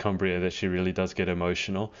twice for Miss Cumbria, that she really does get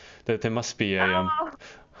emotional. That there must be a...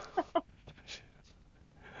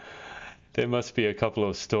 There must be a couple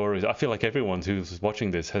of stories. I feel like everyone who's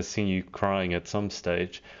watching this has seen you crying at some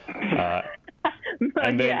stage. And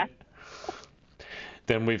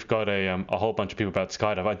then we've got a whole bunch of people about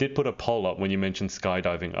skydive. I did put a poll up when you mentioned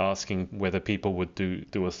skydiving, asking whether people would do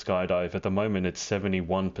a skydive. At the moment, it's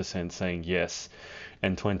 71% saying yes,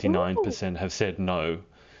 and 29% have said no.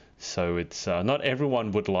 So it's not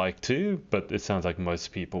everyone would like to, but it sounds like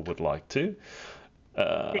most people would like to.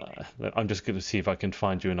 I'm just going to see if I can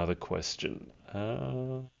find you another question.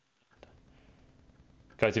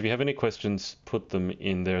 Guys, if you have any questions, put them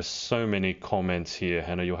in. There are so many comments here,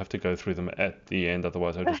 Hannah. You'll have to go through them at the end,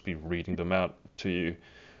 otherwise I'll just be reading them out to you.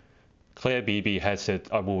 Claire Beebe has said,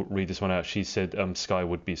 I will read this one out. She said, Sky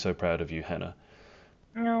would be so proud of you, Hannah.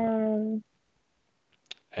 No.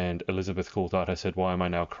 And Elizabeth Coulthard has said, why am I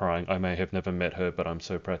now crying? I may have never met her, but I'm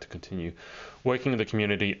so proud to continue working in the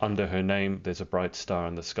community under her name. There's a bright star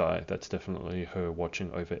in the sky. That's definitely her watching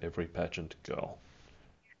over every pageant girl.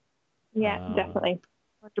 Yeah, definitely.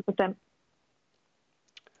 100%.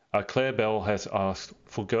 Claire Bell has asked,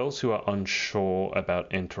 for girls who are unsure about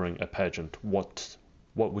entering a pageant, what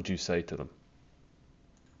would you say to them?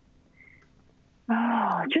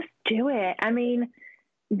 Oh, just do it. I mean,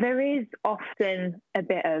 there is often a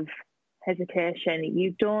bit of hesitation.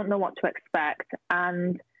 You don't know what to expect.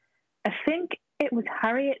 And I think it was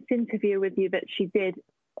Harriet's interview with you that she did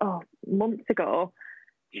months ago.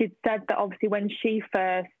 She'd said that obviously when she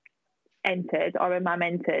first entered, or her mum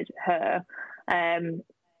entered her,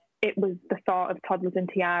 it was the thought of toddlers and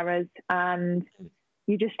tiaras, and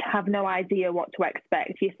you just have no idea what to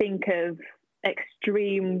expect. You think of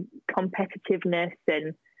extreme competitiveness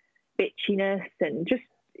and bitchiness and just,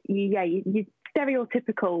 you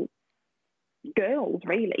stereotypical girls,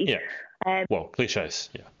 really. Yeah. Well, cliches,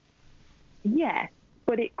 yeah. Yeah,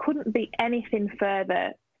 but it couldn't be anything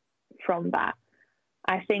further from that.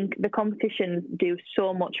 I think the competitions do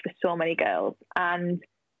so much for so many girls, and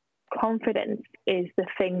confidence is the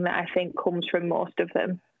thing that I think comes from most of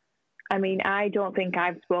them. I mean, I don't think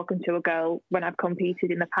I've spoken to a girl when I've competed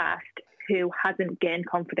in the past who hasn't gained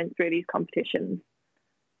confidence through these competitions.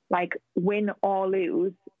 Like, win or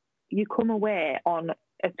lose, you come away on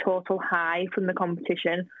a total high from the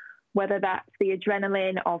competition, whether that's the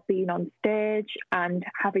adrenaline of being on stage and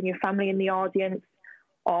having your family in the audience,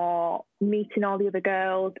 or meeting all the other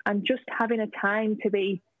girls and just having a time to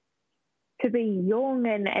be young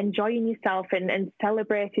and enjoying yourself and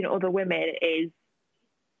celebrating other women is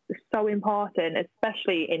so important,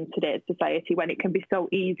 especially in today's society when it can be so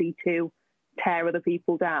easy to tear other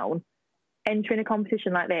people down. Entering a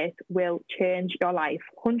competition like this will change your life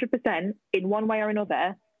 100%. In one way or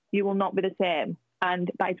another, you will not be the same, and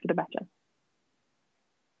that is for the better.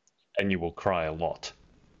 And you will cry a lot,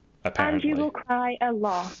 apparently. And you will cry a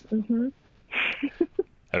lot. Mm-hmm.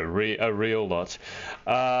 A real lot.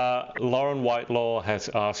 Lauren Whitelaw has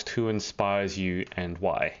asked, who inspires you and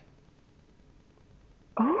why?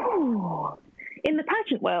 Oh, in the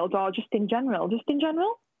pageant world or just in general? Just in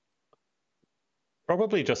general?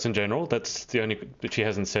 Probably just in general. That's the only that she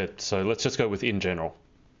hasn't said. So let's just go with in general.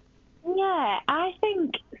 Yeah, I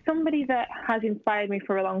think somebody that has inspired me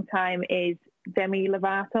for a long time is Demi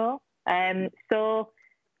Lovato. So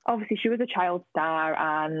obviously she was a child star,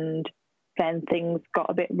 and then things got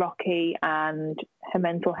a bit rocky and her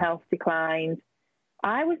mental health declined.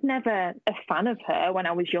 I was never a fan of her when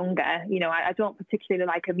I was younger. You know, I don't particularly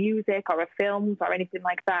like her music or her films or anything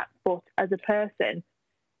like that. But as a person,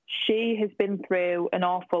 she has been through an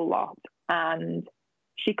awful lot, and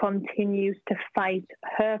she continues to fight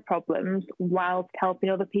her problems whilst helping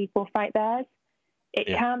other people fight theirs. It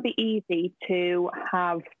can't be easy to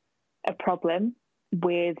have a problem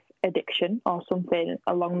with addiction or something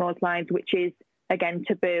along those lines, which is, again,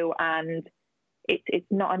 taboo, and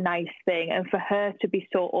it's not a nice thing. And for her to be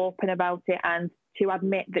so open about it and to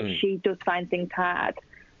admit that she does find things hard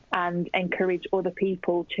and encourage other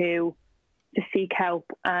people to seek help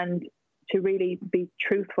and to really be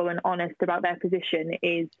truthful and honest about their position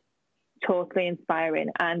is totally inspiring,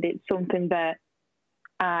 and it's something that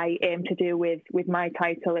I aim to do with my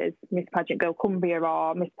title as Miss Pageant Girl Cumbria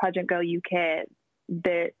or Miss Pageant Girl UK.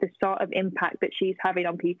 The sort of impact that she's having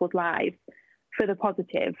on people's lives for the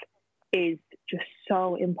positive is just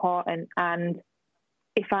so important. And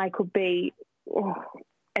if I could be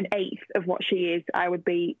an eighth of what she is, I would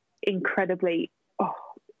be incredibly,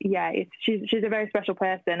 she's a very special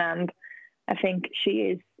person, and I think she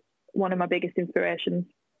is one of my biggest inspirations.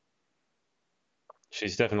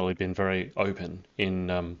 She's definitely been very open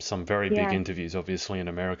in some very big interviews, obviously, in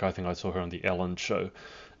America. I think I saw her on the Ellen show.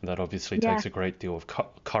 And that obviously takes a great deal of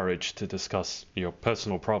courage to discuss your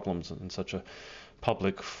personal problems in such a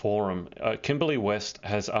public forum. Kimberly West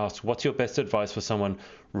has asked, what's your best advice for someone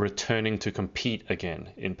returning to compete again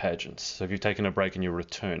in pageants? So if you've taken a break and you're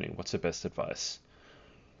returning, what's the best advice?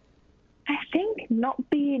 I think not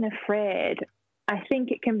being afraid. I think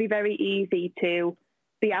it can be very easy to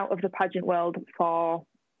be out of the pageant world for,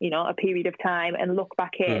 a period of time and look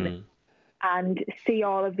back in and see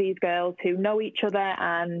all of these girls who know each other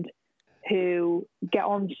and who get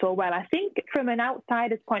on so well. I think from an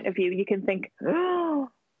outsider's point of view, you can think, how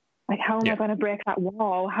am I going to break that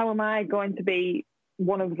wall? How am I going to be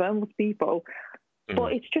one of those people?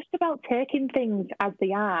 But it's just about taking things as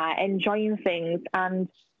they are, enjoying things and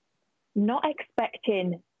not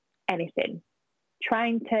expecting anything,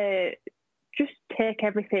 trying to just take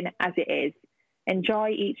everything as it is. Enjoy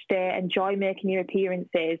each day, enjoy making your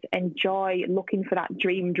appearances, enjoy looking for that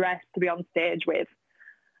dream dress to be on stage with.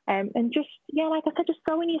 And just, like I said, just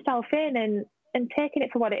throwing yourself in and taking it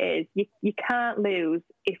for what it is. You can't lose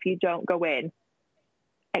if you don't go in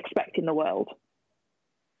expecting the world.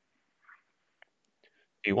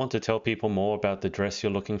 Do you want to tell people more about the dress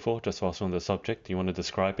you're looking for, just whilst on the subject? Do you want to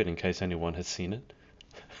describe it in case anyone has seen it?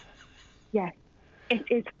 Yes. It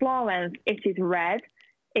is floor length. It is red.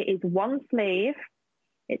 It is one sleeve.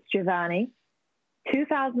 It's Giovanni.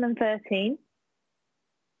 2013.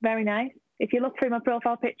 Very nice. If you look through my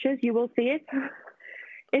profile pictures, you will see it.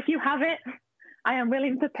 If you have it, I am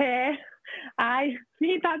willing to pay. I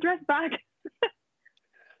need that dress back.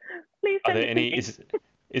 Please. Are there any?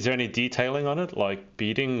 Is there any detailing on it, like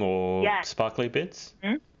beading or sparkly bits?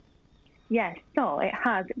 Mm-hmm. Yes. So it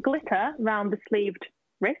has glitter around the sleeved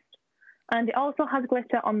wrist, and it also has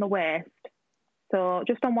glitter on the waist. So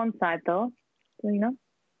just on one side, though. So,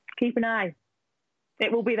 keep an eye.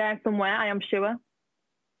 It will be there somewhere, I am sure.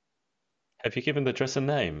 Have you given the dress a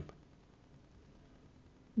name?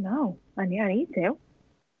 No, I need to.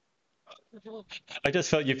 I just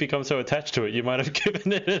felt you've become so attached to it, you might have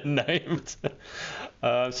given it a name.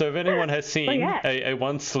 So if anyone has seen a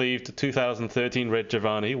one-sleeved 2013 red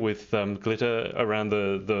Giovanni with glitter around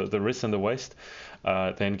the wrist and the waist,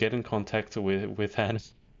 then get in contact with Hannah.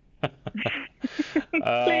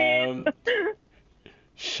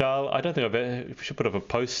 Charlotte, I don't think we should put up a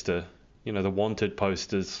poster. The wanted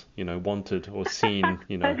posters, wanted or seen,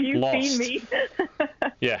 have you lost. Seen me?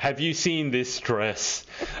 Yeah, have you seen this dress?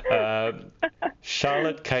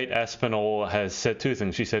 Charlotte Kate Aspinall has said two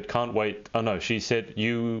things. She said, can't wait. Oh, no, she said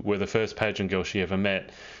you were the first pageant girl she ever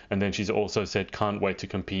met. And then she's also said, can't wait to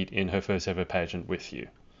compete in her first ever pageant with you.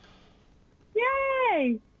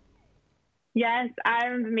 Yay! Yes, I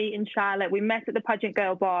remember meeting Charlotte. We met at the Pageant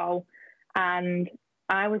Girl Ball, and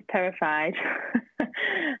I was terrified.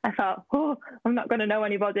 I thought, I'm not going to know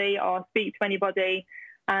anybody or speak to anybody.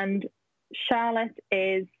 And Charlotte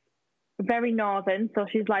is very northern, so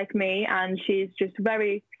she's like me, and she's just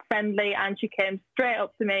very friendly, and she came straight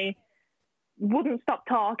up to me, wouldn't stop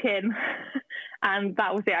talking, and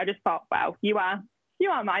that was it. I just thought, wow, you are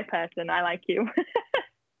my person. I like you.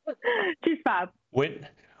 She's fab.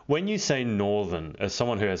 When you say northern, as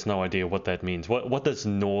someone who has no idea what that means, what does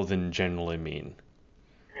northern generally mean?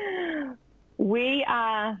 We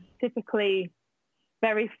are typically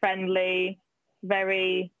very friendly,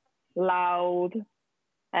 very loud.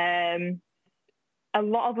 A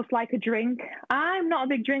lot of us like a drink. I'm not a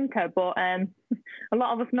big drinker, but a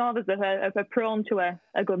lot of us northerners are prone to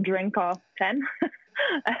a good drink or 10.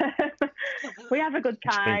 We have a good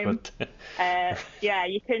time.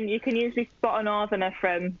 You can usually spot a northerner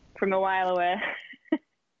from a while away.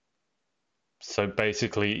 So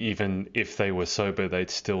basically, even if they were sober,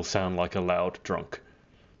 they'd still sound like a loud drunk.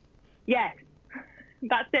 Yes,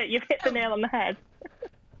 that's it. You've hit the nail on the head.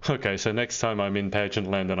 Okay, so next time I'm in pageant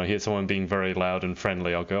land and I hear someone being very loud and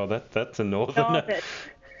friendly, I'll go, that's a northerner.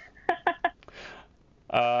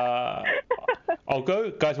 We'll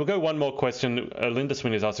go one more question. Linda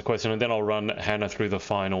Sweeney's asked a question, and then I'll run Hannah through the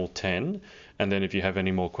final 10. And then if you have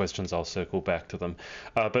any more questions, I'll circle back to them.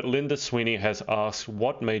 But Linda Sweeney has asked,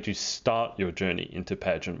 what made you start your journey into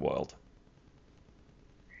pageant world?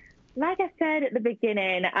 like I said at the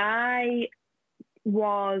beginning, I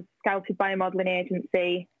was scouted by a modelling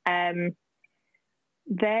agency.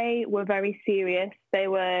 They were very serious. They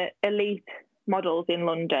were elite models in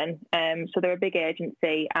London. So they're a big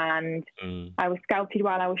agency. And I was scouted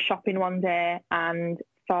while I was shopping one day and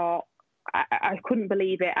thought, I couldn't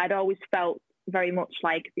believe it. I'd always felt very much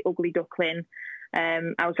like the ugly duckling.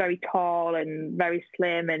 I was very tall and very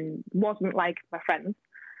slim and wasn't like my friends.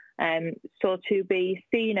 So to be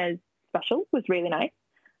seen as special was really nice.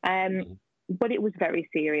 But it was very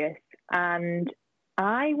serious. And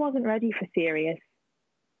I wasn't ready for serious.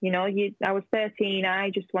 You know, I was 13. I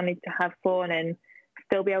just wanted to have fun and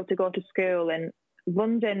still be able to go to school. And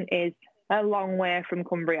London is a long way from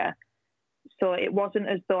Cumbria. So it wasn't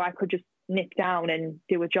as though I could just nip down and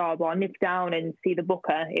do a job or nip down and see the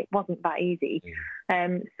booker. It wasn't that easy.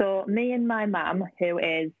 So me and my mum, who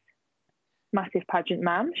is massive pageant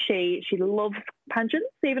mum, she loves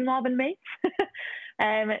pageants even more than me.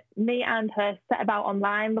 Me and her set about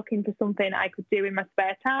online looking for something I could do in my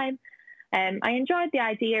spare time. I enjoyed the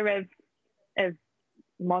idea of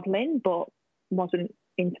modelling, but wasn't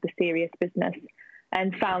into the serious business,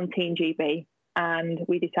 and found Teen GB, and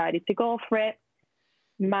we decided to go for it.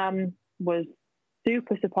 Mum was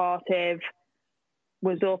super supportive,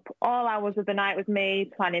 was up all hours of the night with me,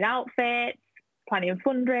 planning outfits, planning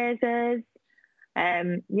fundraisers.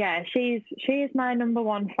 She is my number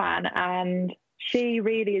one fan, and she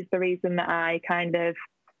really is the reason that I kind of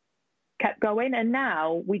kept going. And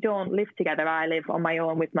now we don't live together. I live on my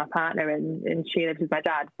own with my partner, and she lives with my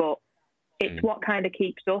dad. But it's what kind of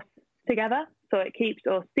keeps us together. So it keeps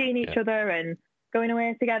us seeing each other and going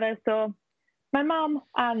away together. So my mum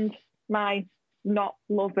and my not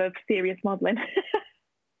love of serious modelling.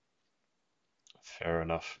 Fair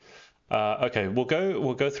enough. Okay, we'll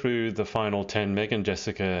go through the final 10. Megan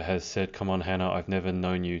Jessica has said, "Come on, Hannah, I've never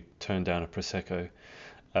known you turn down a prosecco."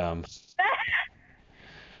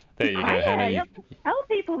 There you go, Hannah. Tell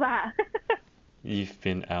people that. You've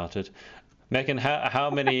been outed. Megan, how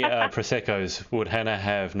many Proseccos would Hannah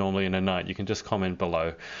have normally in a night? You can just comment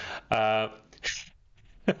below.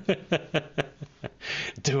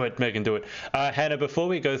 Do it, Megan, do it. Hannah, before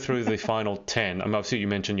we go through the final 10, obviously you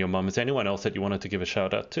mentioned your mum. Is there anyone else that you wanted to give a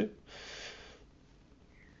shout out to?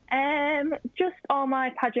 Just all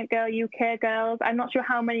my Pageant Girl UK girls. I'm not sure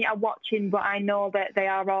how many are watching, but I know that they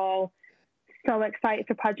are all so excited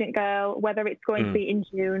for Pageant Girl, whether it's going to be in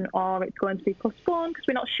June or it's going to be postponed, because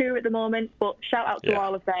we're not sure at the moment. But shout out to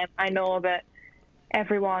all of them. I know that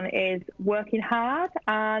everyone is working hard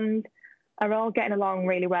and are all getting along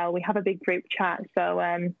really well. We have a big group chat, so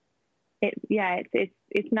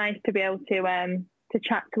it's nice to be able to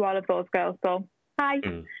chat to all of those girls. So hi.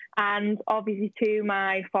 And obviously to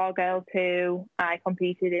my 4 girls who I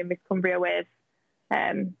competed in Miss Cumbria with,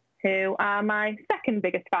 who are my second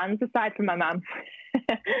biggest fans aside from my mum.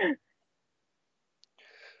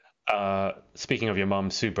 Speaking of your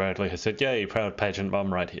mum, Sue Bradley has said, "Yay, proud pageant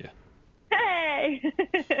mum right here." Hey!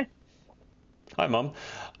 Hi, mum.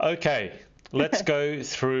 Okay, let's go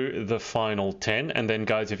through the final 10. And then,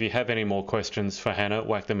 guys, if you have any more questions for Hannah,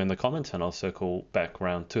 whack them in the comments and I'll circle back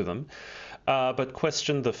round to them. But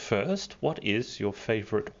question the first, what is your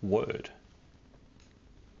favourite word?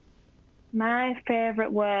 My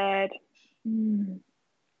favourite word,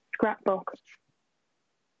 scrapbook.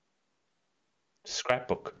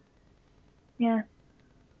 Scrapbook. Yeah.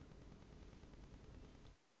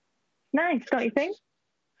 Nice, don't you think?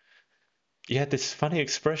 You had this funny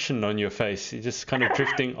expression on your face. You're just kind of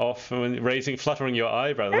drifting off and fluttering your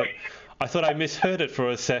eyebrows. Like, I thought I misheard it for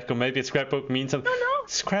a sec, or maybe a scrapbook means something. No.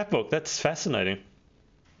 Scrapbook, that's fascinating.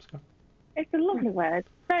 It's a lovely word.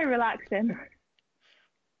 Very relaxing.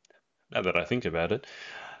 Now that I think about it.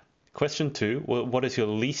 Question 2, what is your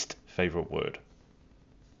least favourite word?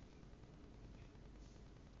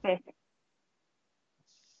 Spit.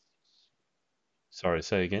 Sorry,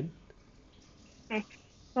 say again? Spit.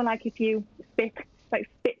 So like if you spit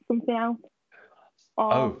something out.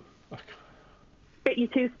 Or spit your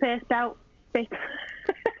toothpaste out. Spit.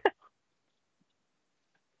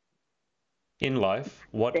 In life,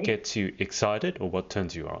 what gets you excited or what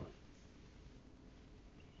turns you on?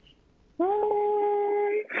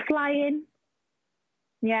 Flying.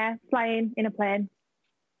 Yeah, flying in a plane.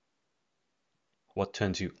 What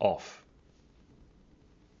turns you off?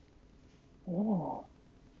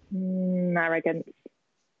 Arrogance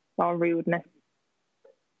or rudeness.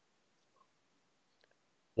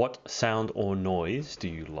 What sound or noise do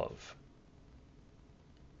you love?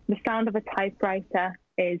 The sound of a typewriter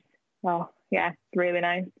is, really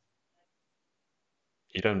nice.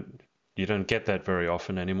 You don't get that very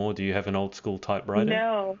often anymore. Do you have an old school typewriter?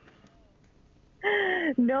 No,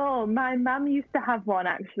 No, my mum used to have one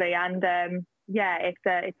actually, and yeah,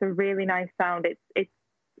 it's a really nice sound. It's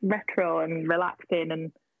retro and relaxing,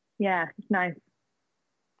 and yeah, it's nice.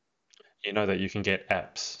 You know that you can get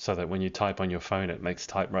apps so that when you type on your phone, it makes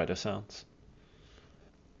typewriter sounds.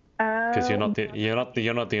 Because Oh, you're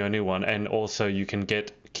not the only one, and also you can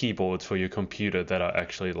get keyboards for your computer that are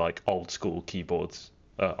actually like old school keyboards,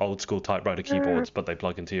 old school typewriter keyboards, but they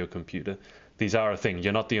plug into your computer. These are a thing.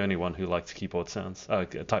 You're not the only one who likes keyboard sounds,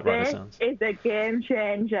 typewriter this sounds. is a game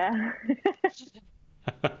changer.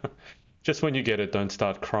 Just when you get it, don't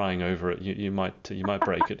start crying over it. You might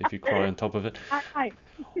break it if you cry on top of it. I,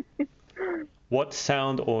 What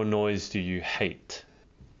sound or noise do you hate?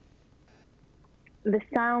 the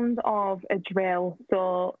sound of a drill.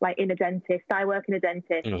 So, like in a dentist, I work in a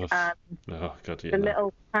dentist, Ugh. and Oh God, yeah, the no.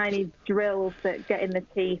 little tiny drills that get in the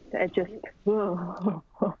teeth are just. No,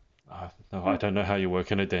 I don't know how you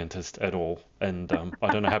work in a dentist at all, and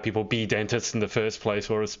I don't know how people be dentists in the first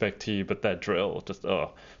place or respect to you, but that drill, just as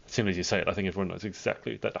soon as you say it, I think everyone knows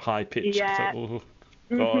exactly that high pitch. It's like, Yeah. oh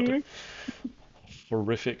God, Mhm.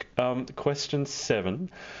 horrific. Question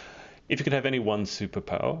 7: If you could have any one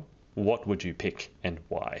superpower, what would you pick and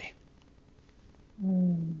why?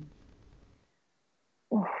 Mm.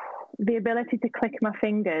 The ability to click my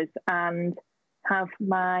fingers and have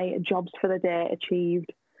my jobs for the day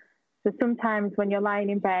achieved. So sometimes when you're lying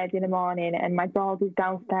in bed in the morning and my dog is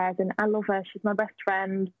downstairs and I love her, she's my best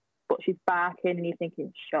friend, but she's barking and you're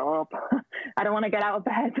thinking, shut up. I don't want to get out of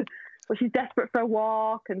bed. But she's desperate for a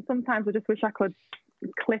walk. And sometimes I just wish I could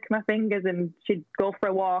click my fingers and she'd go for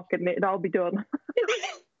a walk and it'd all be done.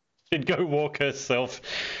 She'd go walk herself,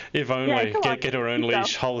 if Yeah, only. come on, Get her own yourself.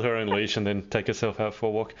 leash, hold her own leash, and then take herself out for a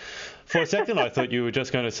walk. For a second, I thought you were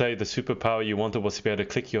just going to say the superpower you wanted was to be able to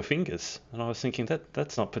click your fingers, and I was thinking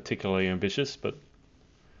that's not particularly ambitious. But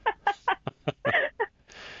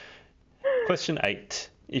question 8: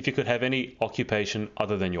 If you could have any occupation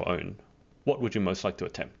other than your own, what would you most like to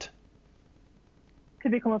attempt? To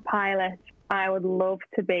become a pilot. I would love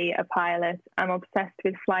to be a pilot. I'm obsessed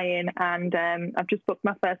with flying, and I've just booked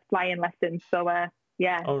my first flying lesson. So,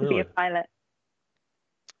 yeah, Oh, to be a really? pilot.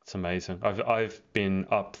 It's amazing. I've been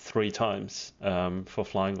up 3 times for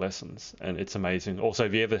flying lessons, and it's amazing. Also,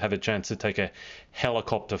 if you ever have a chance to take a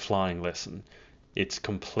helicopter flying lesson, it's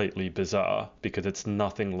completely bizarre because it's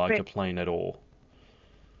nothing like a plane at all.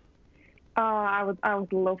 Oh, I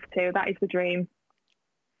would love to. That is the dream.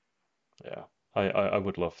 Yeah, I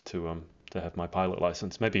would love to have my pilot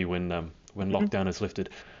license. Maybe when Mhm. lockdown is lifted.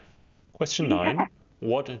 Question Yeah, 9: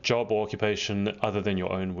 What job or occupation other than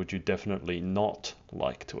your own would you definitely not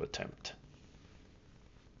like to attempt?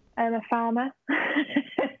 I'm a farmer.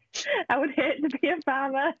 I would hate to be a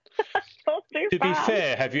farmer. Don't do To be farm.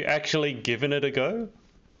 fair, have you actually given it a go?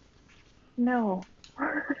 No.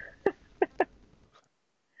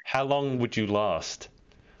 How long would you last?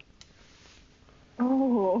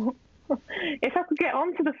 Oh, if I could get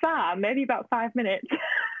onto the farm, maybe about 5 minutes.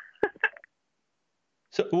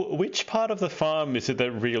 So, which part of the farm is it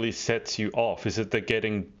that really sets you off? Is it the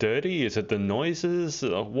getting dirty? Is it the noises?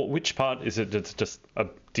 Which part is it that's just a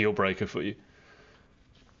deal breaker for you?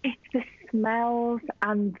 It's the smells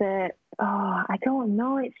and I don't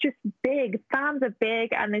know. It's just big. Farms are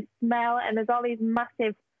big and they smell, and there's all these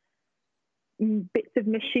massive bits of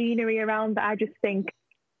machinery around that I just think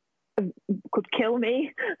could kill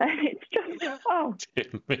me. And it's just,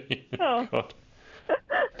 Dear me. oh. God.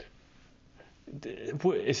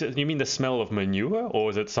 Is it, you mean the smell of manure, or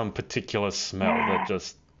is it some particular smell that Yeah.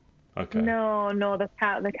 just... Okay. No, the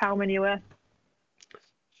cow manure.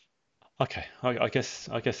 Okay. I guess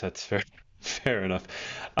that's fair. Fair enough.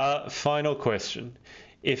 Final question.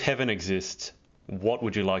 If heaven exists, what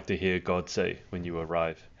would you like to hear God say when you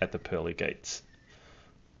arrive at the pearly gates?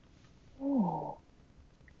 Oh.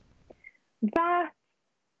 That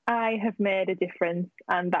I have made a difference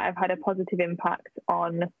and that I've had a positive impact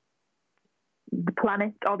on the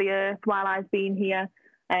planet or the earth while I've been here.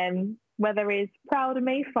 Whether he's proud of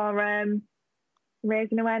me for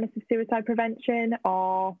raising awareness of suicide prevention,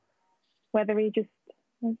 or whether he just,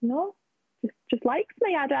 I don't know, just likes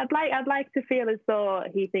me. I'd like to feel as though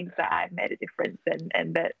he thinks that I've made a difference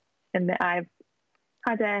and that I've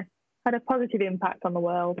had a positive impact on the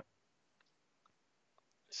world.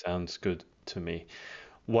 Sounds good to me.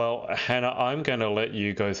 Well, Hannah, I'm going to let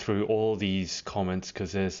you go through all these comments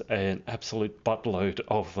because there's an absolute buttload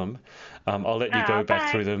of them. I'll let you go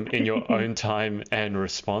back through Thanks. them in your own time and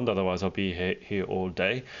respond. Otherwise, I'll be here all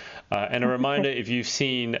day. And a reminder, if you've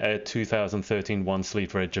seen 2013 One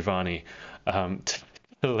Sleep Red Giovanni,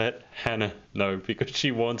 let Hannah know because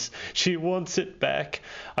she wants it back.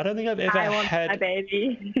 I don't think I've ever had a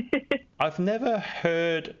baby. I've never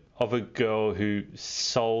heard of a girl who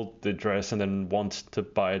sold the dress and then wants to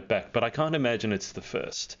buy it back, but I can't imagine it's the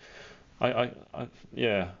first.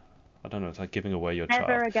 Yeah, I don't know. It's like giving away your child.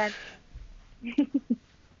 Never again.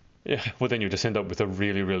 Yeah, well then you just end up with a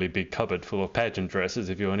really, really big cupboard full of pageant dresses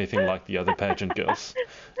if you're anything like the other pageant girls.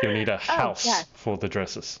 You'll need a house for the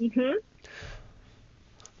dresses. Mm-hmm.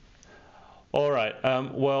 All right.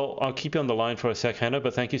 Well, I'll keep you on the line for a sec, Hannah,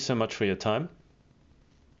 but thank you so much for your time.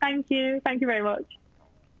 Thank you. Thank you very much.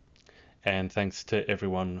 And thanks to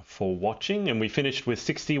everyone for watching. And we finished with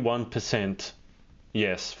 61%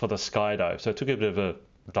 yes for the skydive. So it took a bit of a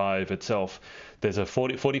dive itself. There's a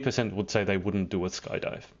 40% would say they wouldn't do a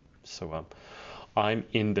skydive. So I'm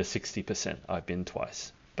in the 60%. I've been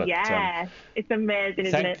twice. But it's amazing,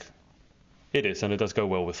 isn't it? It is, and it does go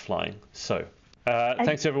well with flying. So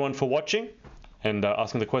thanks everyone for watching and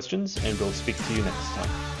asking the questions, and we'll speak to you next time.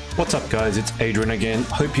 What's up, guys? It's Adrian again.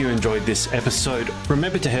 Hope you enjoyed this episode.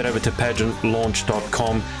 Remember to head over to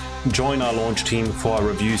pageantlaunch.com, join our launch team for our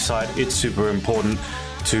review site. It's super important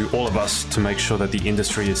to all of us to make sure that the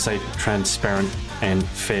industry is safe, transparent, and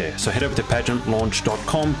fair. So head over to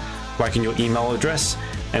pageantlaunch.com, write in your email address,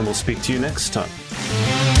 and we'll speak to you next time.